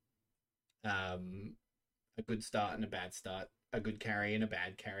a good start and a bad start, a good carry and a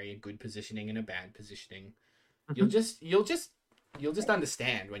bad carry, a good positioning and a bad positioning. You'll just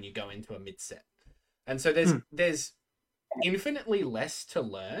understand when you go into a mid set. And so there's infinitely less to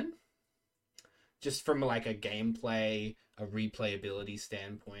learn just from like a gameplay, a replayability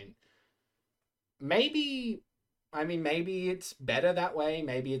standpoint. Maybe it's better that way,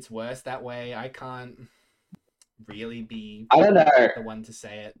 maybe it's worse that way. I can't really be I don't know. the one to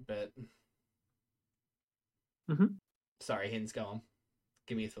say it, but sorry, Hins, go on.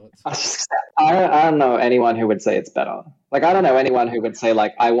 Give me your thoughts. I don't know anyone who would say it's better. Like, I don't know anyone who would say,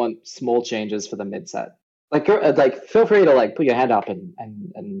 like, I want small changes for the mid set. Like, feel free to like put your hand up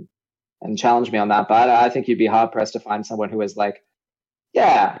and challenge me on that. But I think you'd be hard pressed to find someone who is like,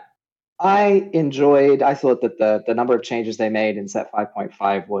 yeah, I thought that the number of changes they made in set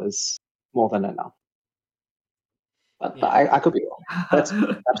 5.5 was more than enough. But yeah. I could be wrong. That's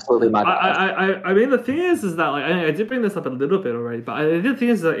absolutely my bad. I mean, the thing is that like I did bring this up a little bit already, but the thing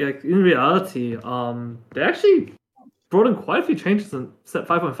is that like in reality, they actually brought in quite a few changes in set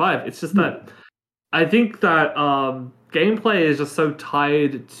 5.5. It's just that I think that gameplay is just so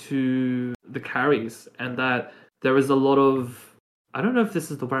tied to the carries, and that there is a lot of, I don't know if this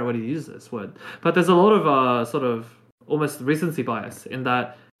is the right way to use this word, but there's a lot of sort of almost recency bias in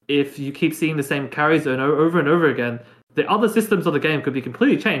that if you keep seeing the same carries over and over again, the other systems of the game could be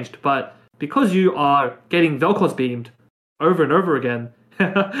completely changed, but because you are getting Vel'Koz beamed over and over again,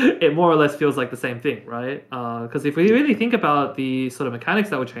 it more or less feels like the same thing, right? Because if we really think about the sort of mechanics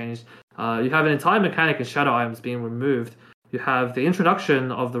that were changed, you have an entire mechanic in Shadow Items being removed. You have the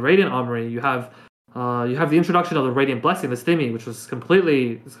introduction of the Radiant Armory. You have the introduction of the Radiant Blessing, the Stimmy, which was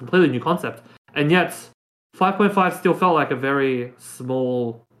completely new concept. And yet, 5.5 still felt like a very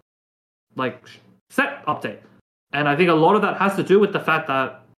small, like, set update. And I think a lot of that has to do with the fact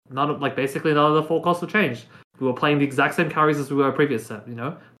that basically none of the forecasts were changed. We were playing the exact same carries as we were previous set, you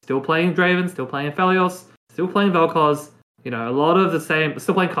know? Still playing Draven, still playing Felios, still playing Vel'Koz, you know, a lot of the same,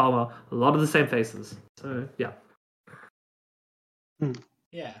 still playing Karma, a lot of the same faces. So, yeah.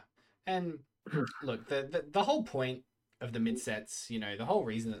 Yeah. And look, the whole point of the mid sets, you know, the whole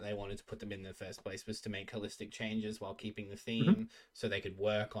reason that they wanted to put them in the first place was to make holistic changes while keeping the theme so they could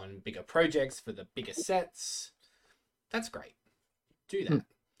work on bigger projects for the bigger sets. That's great. Do that.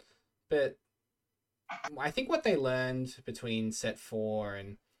 But I think what they learned between set 4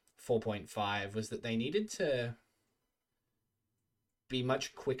 and 4.5 was that they needed to be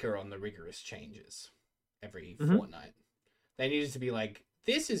much quicker on the rigorous changes every fortnight. They needed to be like,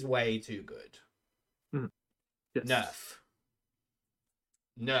 this is way too good. Yes.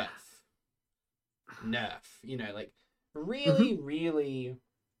 Nerf. You know, like, really, really,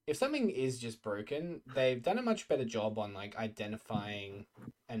 if something is just broken, they've done a much better job on, like, identifying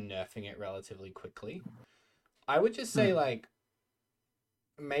and nerfing it relatively quickly. I would just say, like,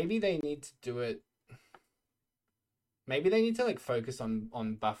 maybe they need to do it. Maybe they need to, like, focus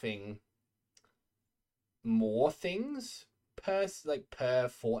on buffing more things per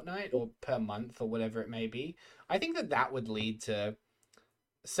fortnight or per month or whatever it may be. I think that would lead to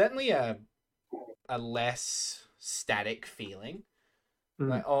certainly a less static feeling.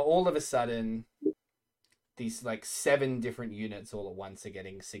 Like, all of a sudden, these like 7 different units all at once are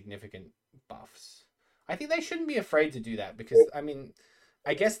getting significant buffs. I think they shouldn't be afraid to do that because, I mean,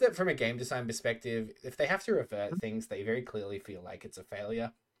 I guess that from a game design perspective, if they have to revert things, they very clearly feel like it's a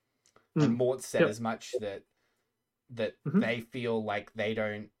failure. And Mort said as much that they feel like they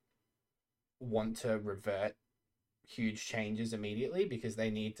don't want to revert huge changes immediately because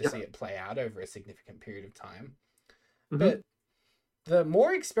they need to see it play out over a significant period of time. But the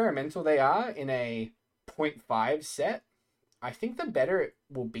more experimental they are in a 0.5 set, I think the better it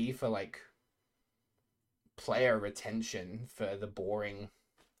will be for like player retention for the boring.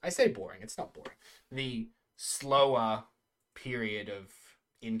 I say boring, it's not boring. The slower period of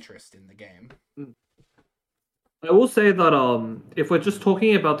interest in the game. I will say that if we're just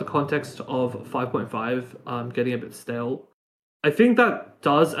talking about the context of 5.5 getting a bit stale, I think that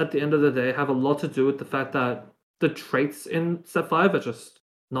does, at the end of the day, have a lot to do with the fact that the traits in Set 5 are just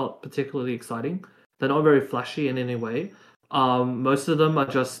not particularly exciting. They're not very flashy in any way. Most of them are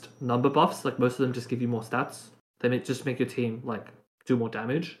just number buffs. Like, most of them just give you more stats. They just make your team, like, do more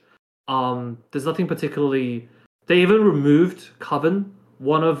damage. There's nothing particularly... They even removed Coven,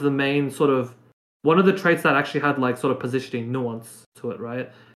 one of the traits that actually had, like, sort of positioning nuance to it,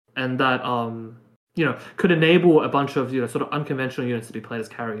 right? And that, could enable a bunch of, sort of unconventional units to be played as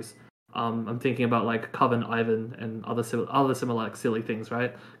carries. I'm thinking about, like, Coven, Ivan, and other similar like, silly things,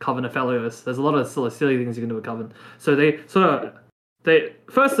 right? Coven, Aphelios. There's a lot of sort of silly things you can do with Coven. So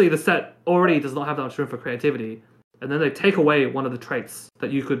firstly, the set already does not have that much room for creativity, and then they take away one of the traits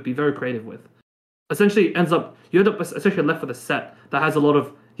that you could be very creative with. Essentially, you end up essentially left with a set that has a lot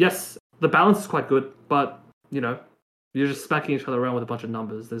of, yes, the balance is quite good, but, you're just smacking each other around with a bunch of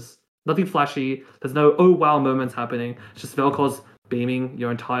numbers. There's nothing flashy. There's no oh wow moments happening. It's just Vel'Koz beaming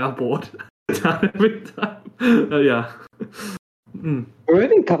your entire board every time. Yeah.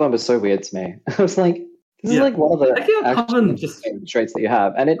 Removing Coven was so weird to me. I was like, this is like one of the traits that you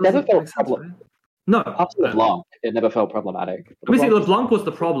have, and it never felt problematic. No. Up to LeBlanc, it never felt problematic. LeBlanc was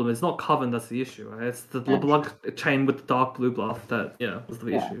the problem. It's not Coven that's the issue, right? It's the LeBlanc chain with the dark blue buff that, was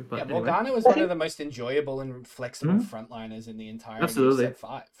the issue. But anyway. Morgana was one of the most enjoyable and flexible frontliners in the entire Set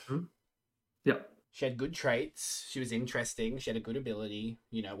 5. Yeah. She had good traits. She was interesting. She had a good ability.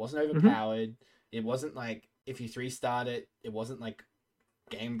 It wasn't overpowered. It wasn't like, if you 3-starred it, it wasn't like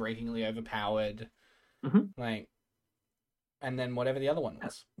game-breakingly overpowered. Like, and then whatever the other one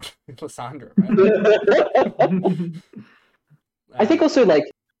was. Lysandra, right? I think also, like,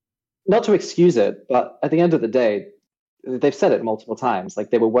 not to excuse it, but at the end of the day, they've said it multiple times.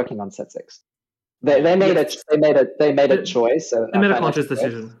 Like, they were working on Set 6. They made a choice. They made a conscious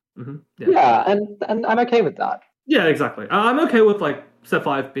decision. Yeah, and I'm okay with that. Yeah, exactly. I'm okay with like Set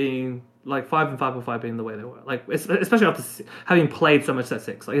 5 being like 5 and 5.5 being the way they were. Like, especially after having played so much Set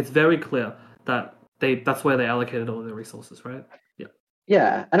 6, like it's very clear that that's where they allocated all their resources, right? Yeah.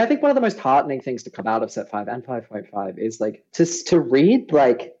 Yeah, and I think one of the most heartening things to come out of Set 5 and 5.5 is like to read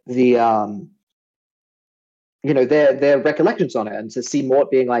like the their recollections on it, and to see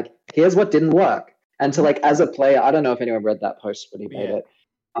Mort being like, here's what didn't work, and to like, as a player, I don't know if anyone read that post when he made it,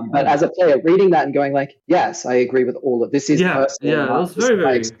 but as a player reading that and going like, yes, I agree with all of this is personal, it was very,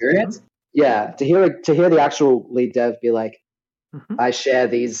 my experience. Yeah, to hear the actual lead dev be like, I share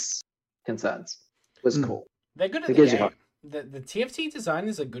these concerns was cool. They're good at the game. The TFT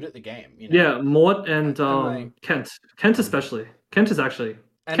designers are good at the game. Yeah, Mort and Kent especially. Kent is actually.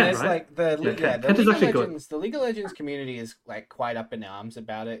 And Kent, there's right? like the League of Legends community is like quite up in arms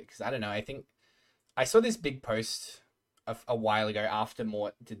about it, because I don't know. I think I saw this big post a while ago after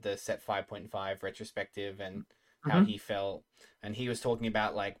Mort did the Set 5.5 retrospective and how he felt, and he was talking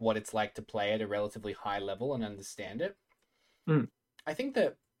about like what it's like to play at a relatively high level and understand it. I think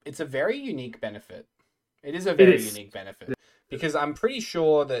that it's a very unique benefit. It is a very unique benefit, because I'm pretty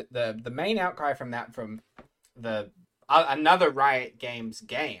sure that the main outcry from the another Riot Games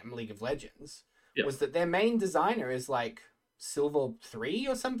game, League of Legends, was that their main designer is like Silver 3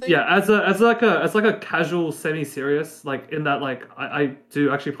 or something. Yeah, as a casual semi-serious, like in that, like I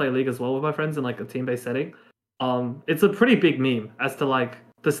do actually play League as well with my friends in like a team-based setting. It's a pretty big meme as to like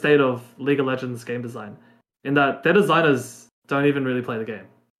the state of League of Legends game design, in that their designers don't even really play the game.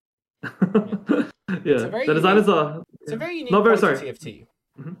 The designers are. It's a very unique not very point to TFT.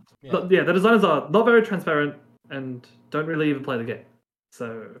 The designers are not very transparent and don't really even play the game.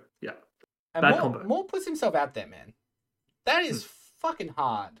 So yeah, and bad combo. More puts himself out there, man. That is fucking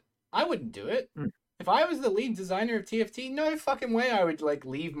hard. I wouldn't do it. If I was the lead designer of TFT, no fucking way I would like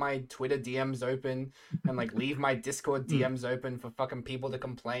leave my Twitter DMs open and like leave my Discord DMs open for fucking people to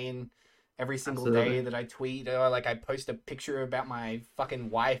complain every single day that I tweet, or like I post a picture about my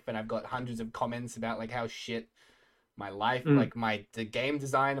fucking wife and I've got hundreds of comments about like how shit my life, like the game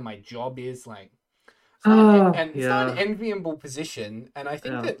design and my job is. Like, it's not an enviable position, and I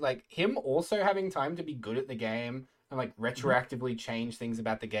think that like him also having time to be good at the game and like retroactively change things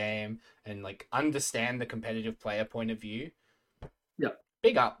about the game and like understand the competitive player point of view. Yeah,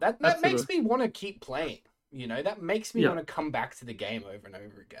 big up. That makes me want to keep playing. That makes me want to come back to the game over and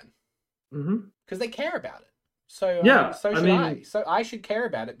over again. Because they care about it. So so should I. So I should care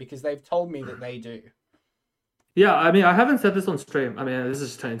about it because they've told me that they do. Yeah, I mean, I haven't said this on stream. I mean, this is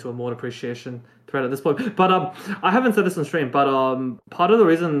just turning into a more appreciation thread at this point. But I haven't said this on stream. But part of the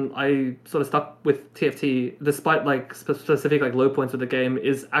reason I sort of stuck with TFT, despite like specific like low points with the game,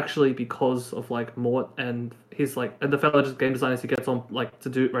 is actually because of like Mort and his like and the fellow game designers he gets on like to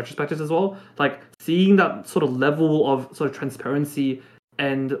do retrospectives as well. Like seeing that sort of level of sort of transparency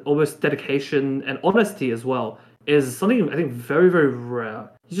and almost dedication and honesty as well is something I think very very rare.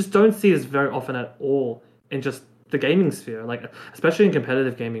 You just don't see this very often at all in just the gaming sphere, like especially in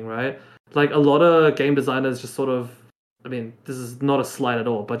competitive gaming, right? Like a lot of game designers just sort of, I mean, this is not a slight at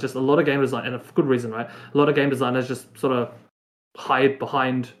all, but just a lot of game design, and a good reason, right? A lot of game designers just sort of hide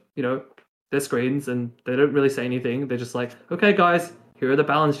behind, their screens and they don't really say anything. They're just like, okay, guys, here are the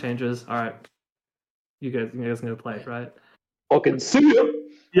balance changes. All right, you guys are gonna play, right? Fucking see you.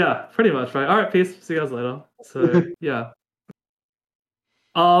 Yeah, pretty much, right? All right, peace. See you guys later. So yeah.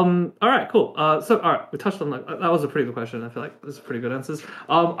 All right, cool. So all right, we touched on that was a pretty good question. I feel like there's pretty good answers.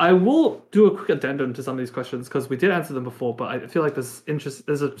 I will do a quick addendum to some of these questions because we did answer them before, but I feel like there's interest.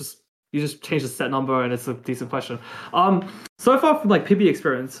 You just change the set number and it's a decent question. So far from like PB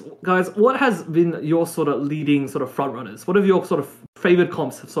experience, guys, what has been your sort of leading sort of front runners? What have your sort of favorite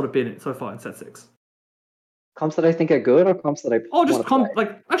comps have sort of been so far in set 6? Comps that I think are good, or comps that I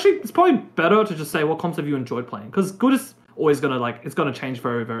actually it's probably better to just say what comps have you enjoyed playing, because good is always gonna change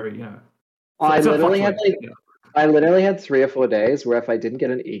very very I literally had 3 or 4 days where if I didn't get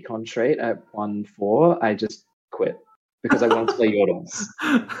an econ trait at 1-4, I just quit because I wanted to play Yordles.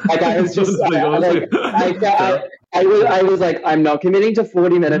 Like I was just I was like, I'm not committing to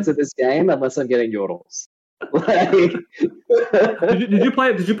 40 minutes of this game unless I'm getting Yordles. Like, did you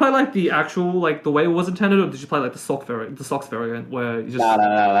play like the actual like the way it was intended, or did you play like the socks variant where you just no,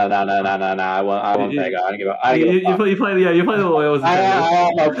 I won't Vega. I don't give a you play the way it was intended. I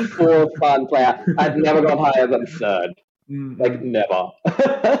am a full fun player. I've never gone higher than 3rd. Like never.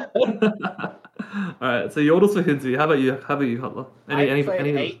 All right, so Yordles for H1nzey. How about you, Hutler? I've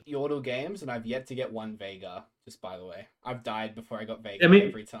played 8 Yordle games and I've yet to get 1 Vega. Just by the way, I've died before I got Vega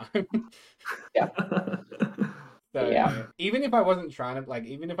every time. Yeah. So yeah. Even if I wasn't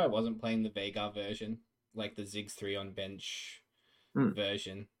even if I wasn't playing the Vega version, like the Ziggs 3 on bench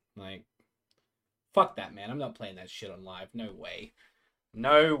version, like fuck that, man. I'm not playing that shit on live. No way.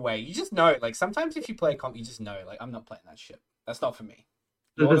 No way. You just know, like sometimes if you play comp, you just know, like I'm not playing that shit. That's not for me.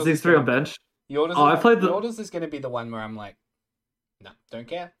 The Ziggs 3 on bench. Yordles is going to be the one where I'm like, no, don't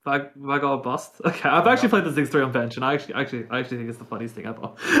care. If I got a bust, okay. I've actually played the Ziggs 3 on bench, and I actually think it's the funniest thing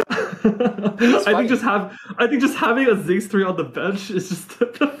ever. I think just having a Ziggs 3 on the bench is just the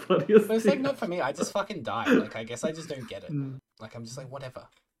funniest. But it's like not for me. I just fucking die. Like I guess I just don't get it. Like I'm just like whatever.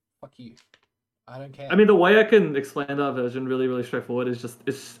 Fuck you. I don't care. I mean, the way I can explain that version really, really straightforward is just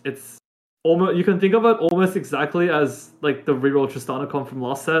it's almost, you can think of it almost exactly as like the reroll Tristana comp from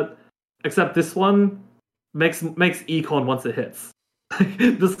last set, except this one makes econ once it hits.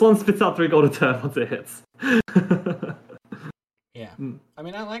 This one spits out 3 gold a turn once it hits. Yeah. I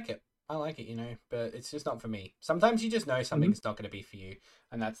mean, I like it, but it's just not for me. Sometimes you just know something's not going to be for you,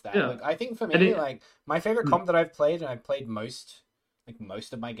 and that's that. Yeah. Like, I think for me, like my favorite comp that I've played, and I've played most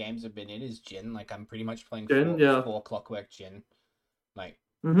of my games have been in, is Jhin. Like I'm pretty much playing 4 Clockwork Jhin, like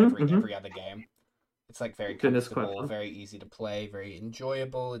every other game. It's like very comfortable, very easy to play, very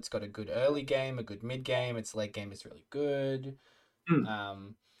enjoyable. It's got a good early game, a good mid game. Its late game is really good.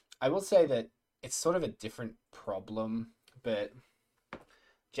 I will say that it's sort of a different problem, but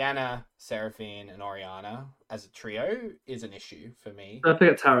Janna, Seraphine, and Orianna as a trio is an issue for me. Don't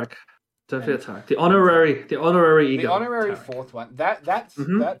forget Tarek. The honorary ego. The honorary Tarek. 4th one.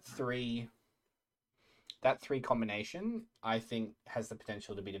 That three combination, I think, has the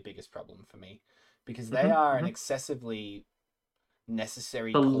potential to be the biggest problem for me, because they are an excessively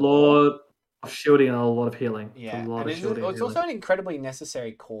necessary. A lot of shielding and a lot of healing. Yeah, and it's also an incredibly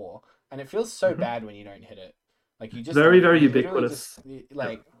necessary core, and it feels so bad when you don't hit it. Like you just very ubiquitous.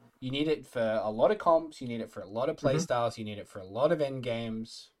 You need it for a lot of comps. You need it for a lot of playstyles. You need it for a lot of end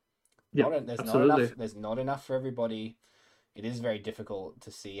games. Yeah, there's not enough for everybody. It is very difficult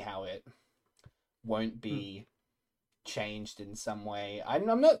to see how it won't be changed in some way. I'm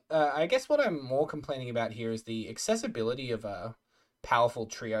not. I guess what I'm more complaining about here is the accessibility of a powerful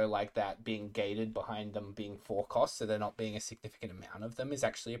trio like that being gated behind them being 4 costs, so there not being a significant amount of them, is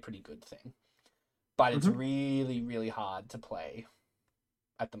actually a pretty good thing. But it's really, really hard to play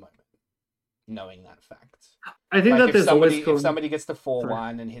at the moment, knowing that fact. I think that if somebody gets the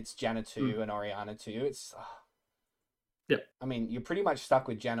 4-1 and hits Janna 2 and Orianna 2, it's yeah. I mean, you're pretty much stuck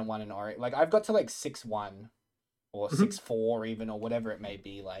with Janna 1 and Ori. Like I've got to like 6-1 or 6-4 even, or whatever it may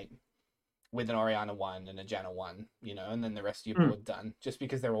be. Like with an Oriana 1 and a Janna 1, you know, and then the rest of your board done, just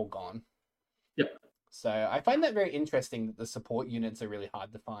because they're all gone. Yep. So I find that very interesting that the support units are really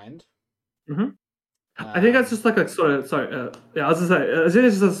hard to find. I think that's just like a sort of I was gonna say I think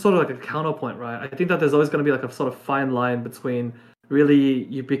it's just a sort of like a counterpoint, right? I think that there's always going to be like a sort of fine line between really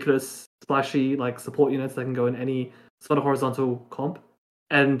ubiquitous, splashy like support units that can go in any sort of horizontal comp,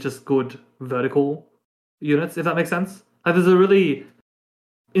 and just good vertical units, if that makes sense. Like there's a really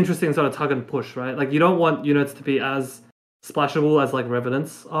interesting sort of tug and push, right? Like you don't want units to be as splashable as like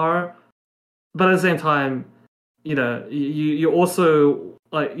Revenants are, but at the same time, you know, you also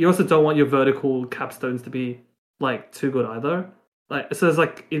don't want your vertical capstones to be like too good either. Like so, there's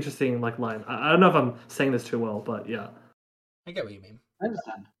like interesting like line. I don't know if I'm saying this too well, but yeah, I get what you mean. I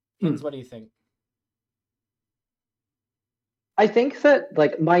understand. What do you think? I think that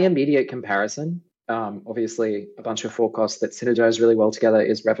like my immediate comparison, obviously a bunch of forecasts that synergize really well together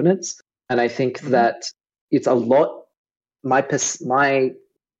is Revenants, and I think that it's a lot. My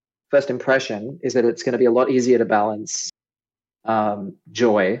first impression is that it's going to be a lot easier to balance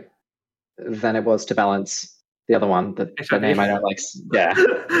Joy than it was to balance the other one. The name I don't like. Yeah.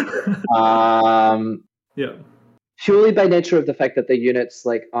 Yeah. Purely by nature of the fact that the units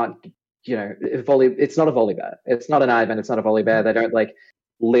like aren't, you know, it's not a Volibear. It's not an Ivan. It's not a Volibear. They don't like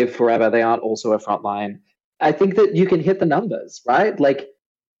live forever. They aren't also a frontline. I think that you can hit the numbers, right? Like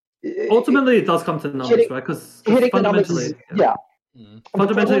ultimately, it does come to numbers, right? Because fundamentally,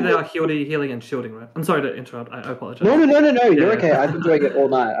 fundamentally, they are healing and shielding, right? I'm sorry to interrupt. I apologize. No. You're okay. I've been doing it all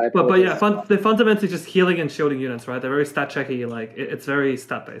night. But yeah, they're fundamentally just healing and shielding units, right? They're very stat checky. Like it's very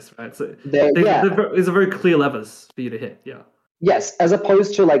stat based, right? So there's a very clear levers for you to hit. Yeah. Yes, as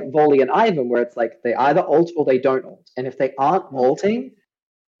opposed to like Volley and Ivan, where it's like they either ult or they don't ult, and if they aren't ulting,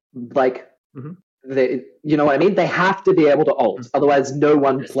 like they, you know what I mean? They have to be able to ult, otherwise no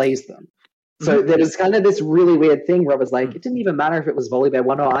one plays them. So there was kind of this really weird thing where it was like, it didn't even matter if it was Volibear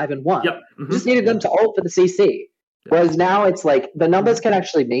 1 or Ivan 1. Yep. You just needed them to ult for the CC. Whereas now it's like the numbers can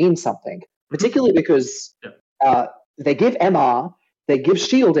actually mean something, particularly because they give MR, they give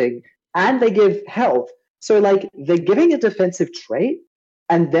shielding, and they give health. So like they're giving a defensive trait,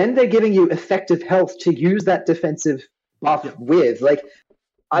 and then they're giving you effective health to use that defensive buff with. Like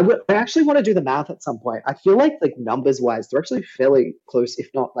I actually want to do the math at some point. I feel like numbers wise, they're actually fairly close, if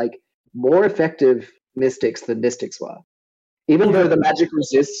not like more effective Mystics than Mystics were. Even though the magic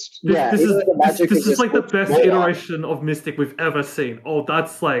resists, this is like the best iteration of Mystic we've ever seen. Oh,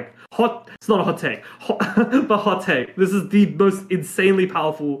 that's like hot. It's not a hot take, but hot take. This is the most insanely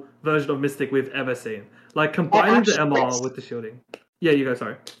powerful version of Mystic we've ever seen. Like combining the MR with the shielding. Yeah, you go.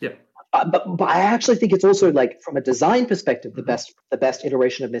 Sorry. Yeah. But I actually think it's also like from a design perspective the best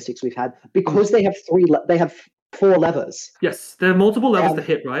iteration of Mystics we've had because they have four levers. Yes, there are multiple levers to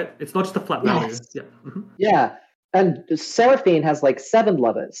hit. Right, it's not just a flat value. Yes. Yeah. Yeah. And Seraphine has like 7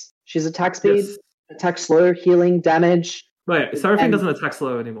 levers. She's attack speed, attack slow, healing, damage. Right, Seraphine doesn't attack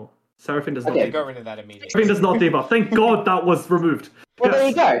slow anymore. Seraphine does not. They got rid of that immediately. Seraphine does not debuff. Thank God that was removed. Well, there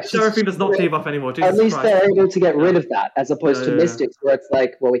you go. Seraphine does not debuff anymore. Jesus At least Christ. they're able to get rid of that, as opposed to Mystics, where it's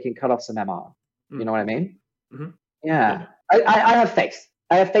like, well, we can cut off some MR. You know what I mean? Yeah. I have faith.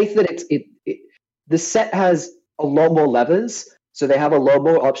 I have faith that the set has a lot more levers. So they have a lot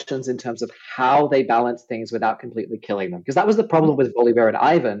more options in terms of how they balance things without completely killing them. Because that was the problem with Volibear and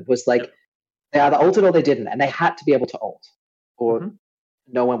Ivan, was like they either ulted or they didn't, and they had to be able to ult, or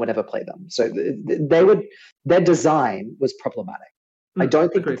no one would ever play them. So their design was problematic. I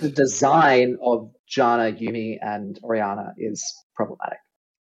don't think that the design of Janna, Yuumi, and Oriana is problematic.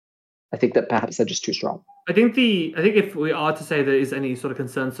 I think that perhaps they're just too strong. I think if we are to say there is any sort of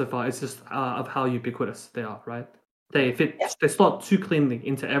concern so far, it's just of how ubiquitous they are, right? They slot too cleanly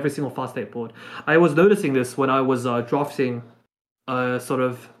into every single fast 8 board. I was noticing this when I was drafting a sort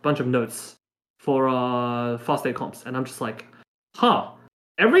of bunch of notes for fast 8 comps, and I'm just like,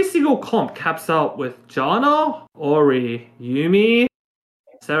 every single comp caps out with Janna, Ori, Yuumi,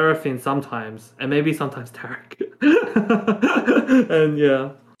 Seraphine sometimes, and maybe sometimes Tarek. And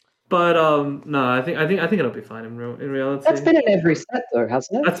yeah. But no, I think it'll be fine in reality. That's been in every set, though,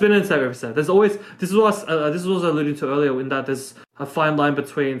 hasn't it? That's been in every set. There's always this is what I was alluding to earlier, in that there's a fine line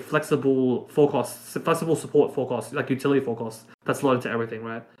between flexible forecasts, flexible support forecasts, like utility forecasts, that's loaded to everything,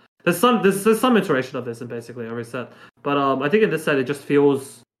 right? There's some iteration of this in basically every set, but I think in this set it just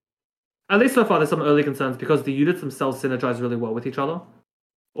feels, at least so far, there's some early concerns because the units themselves synergize really well with each other,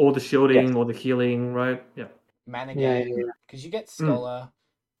 or the shielding, or the healing, right? Yeah. Mana game, because you get Scholar.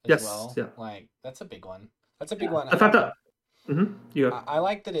 As well. Yeah. Like that's a big one. That's a big one. The fact that I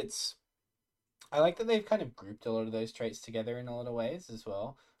like that I like that they've kind of grouped a lot of those traits together in a lot of ways as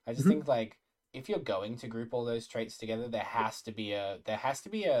well. I just think like if you're going to group all those traits together, there has to be a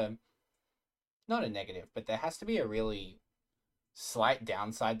not a negative, but there has to be a really slight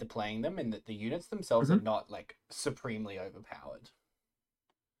downside to playing them, in that the units themselves are not like supremely overpowered.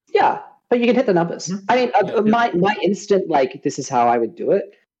 Yeah, but you can hit the numbers. I mean, my instant like this is how I would do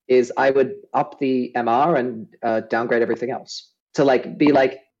it is I would up the MR and downgrade everything else to like be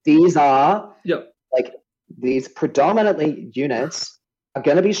like these are like these predominantly units are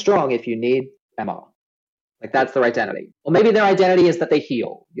going to be strong if you need MR. Like that's their identity, or maybe their identity is that they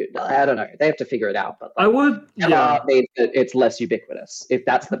heal. I don't know. They have to figure it out. But like, I would MR means that it's less ubiquitous if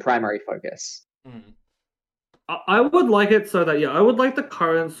that's the primary focus. I would like it so that I would like the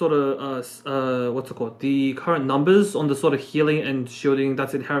current sort of what's it called? The current numbers on the sort of healing and shielding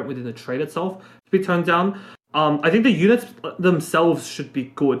that's inherent within the trait itself to be turned down. I think the units themselves should be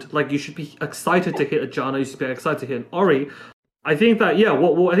good. Like you should be excited to hit a Janna, you should be excited to hit an Ori. I think that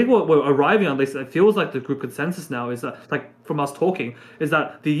what we're arriving on, this it feels like the group consensus now is that, like from us talking, is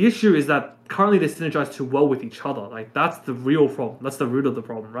that the issue is that currently they synergize too well with each other. Like that's the real problem. That's the root of the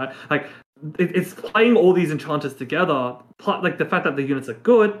problem, right? Like it's playing all these enchanters together, like the fact that the units are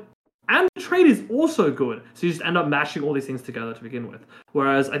good and the trade is also good. So you just end up mashing all these things together to begin with.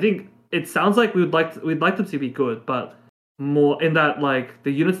 Whereas I think it sounds like we'd like them to be good, but more in that like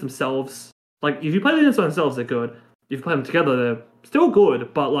the units themselves, like if you play the units by themselves, they're good. If you play them together, they're still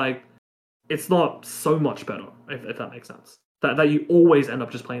good, but like it's not so much better, if that makes sense. That you always end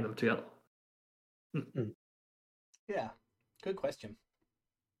up just playing them together. Yeah, good question.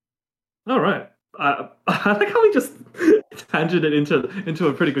 All right, I like how we just tangented into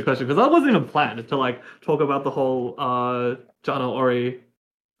a pretty good question, because that wasn't even planned to like talk about the whole Janna Ori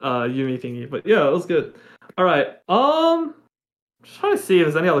Yumi thingy, but yeah, it was good. All right, just trying to see if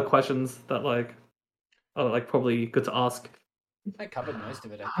there's any other questions that like probably good to ask. I covered most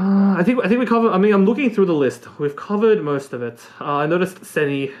of it. I think we covered. I mean, I'm looking through the list. We've covered most of it. I noticed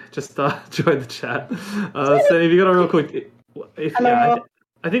Seni just joined the chat. Seni, if you got a real quick,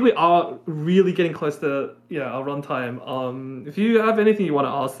 I think we are really getting close to our runtime. If you have anything you want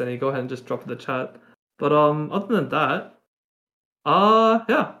to ask, Seni, go ahead and just drop in the chat. But other than that,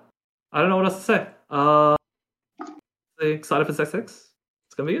 yeah, I don't know what else to say. Excited for Sex 6?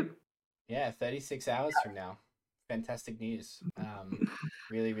 It's gonna be good. Yeah, 36 hours from now. Fantastic news.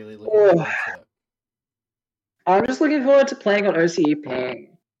 Really, really looking forward to it. I'm just looking forward to playing on OCE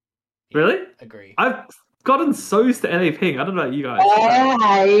ping. Really? Agree. I've gotten so used to NA ping. I don't know about you guys.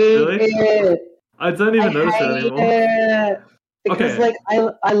 I hate it. I don't even notice it anymore. Because like I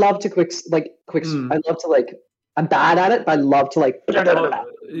love to I love to like I'm bad at it, but I love to like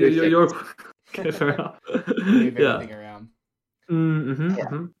you're okay, fair enough. Move everything around.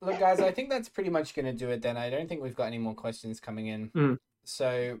 Yeah. Look, guys, I think that's pretty much going to do it then. I don't think we've got any more questions coming in.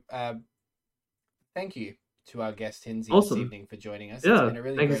 So, thank you to our guest, H1nzey, this evening for joining us. Yeah, it's been a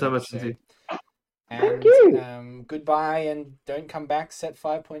really thank you so much, episode. H1nzey. And goodbye, and don't come back, set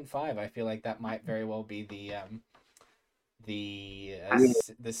 5.5. I feel like that might very well be the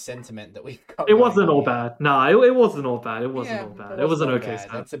sentiment that we've got. It wasn't all bad. No, it wasn't all bad. It wasn't all bad. It was an okay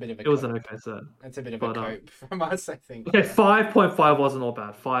set. That's a bit of a. It was an okay set. That's a bit of a cope from us, I think. Okay, 5.5 wasn't all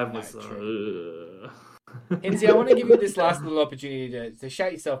bad. 5 was. H1nzey, I want to give you this last little opportunity to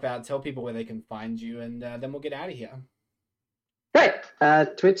shout yourself out, tell people where they can find you, and then we'll get out of here. Right.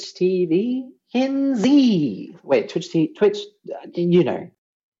 Twitch TV H1nzey. Wait, Twitch. You know,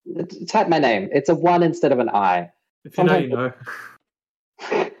 type my name. It's a 1 instead of an I. If you know, you know.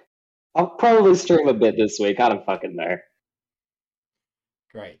 I'll probably stream a bit this week. I don't fucking know.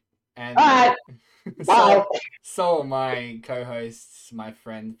 Great. And all right. So my co-hosts, my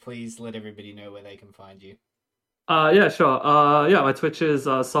friend, please let everybody know where they can find you. Yeah, sure. My Twitch is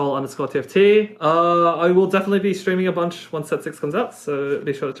soul_TFT. I will definitely be streaming a bunch once Set 6 comes out, so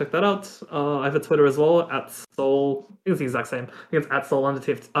be sure to check that out. I have a Twitter as well, at soul. I think it's the exact same. I think it's at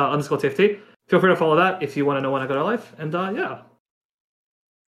soul_TFT. Feel free to follow that if you want to know when I go to live. And yeah.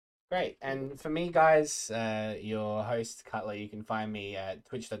 Great. And for me, guys, your host, Cutler, you can find me at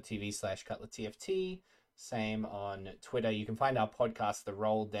twitch.tv/CutlerTFT. Same on Twitter. You can find our podcast, The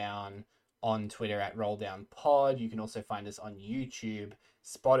Roll Down, on Twitter at RollDownPod. You can also find us on YouTube,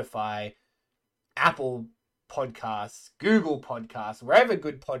 Spotify, Apple Podcasts, Google Podcasts, wherever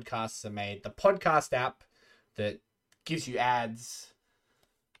good podcasts are made. The podcast app that gives you ads,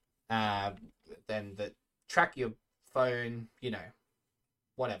 then that track your phone,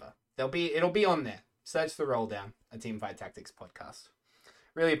 whatever. It'll be on there. Search The Roll Down, a Teamfight Tactics podcast.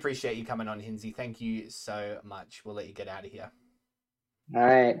 Really appreciate you coming on, H1nzey. Thank you so much. We'll let you get out of here. All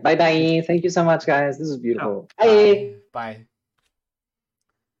right. Bye-bye. Thank you so much, guys. This is beautiful. Bye. Bye.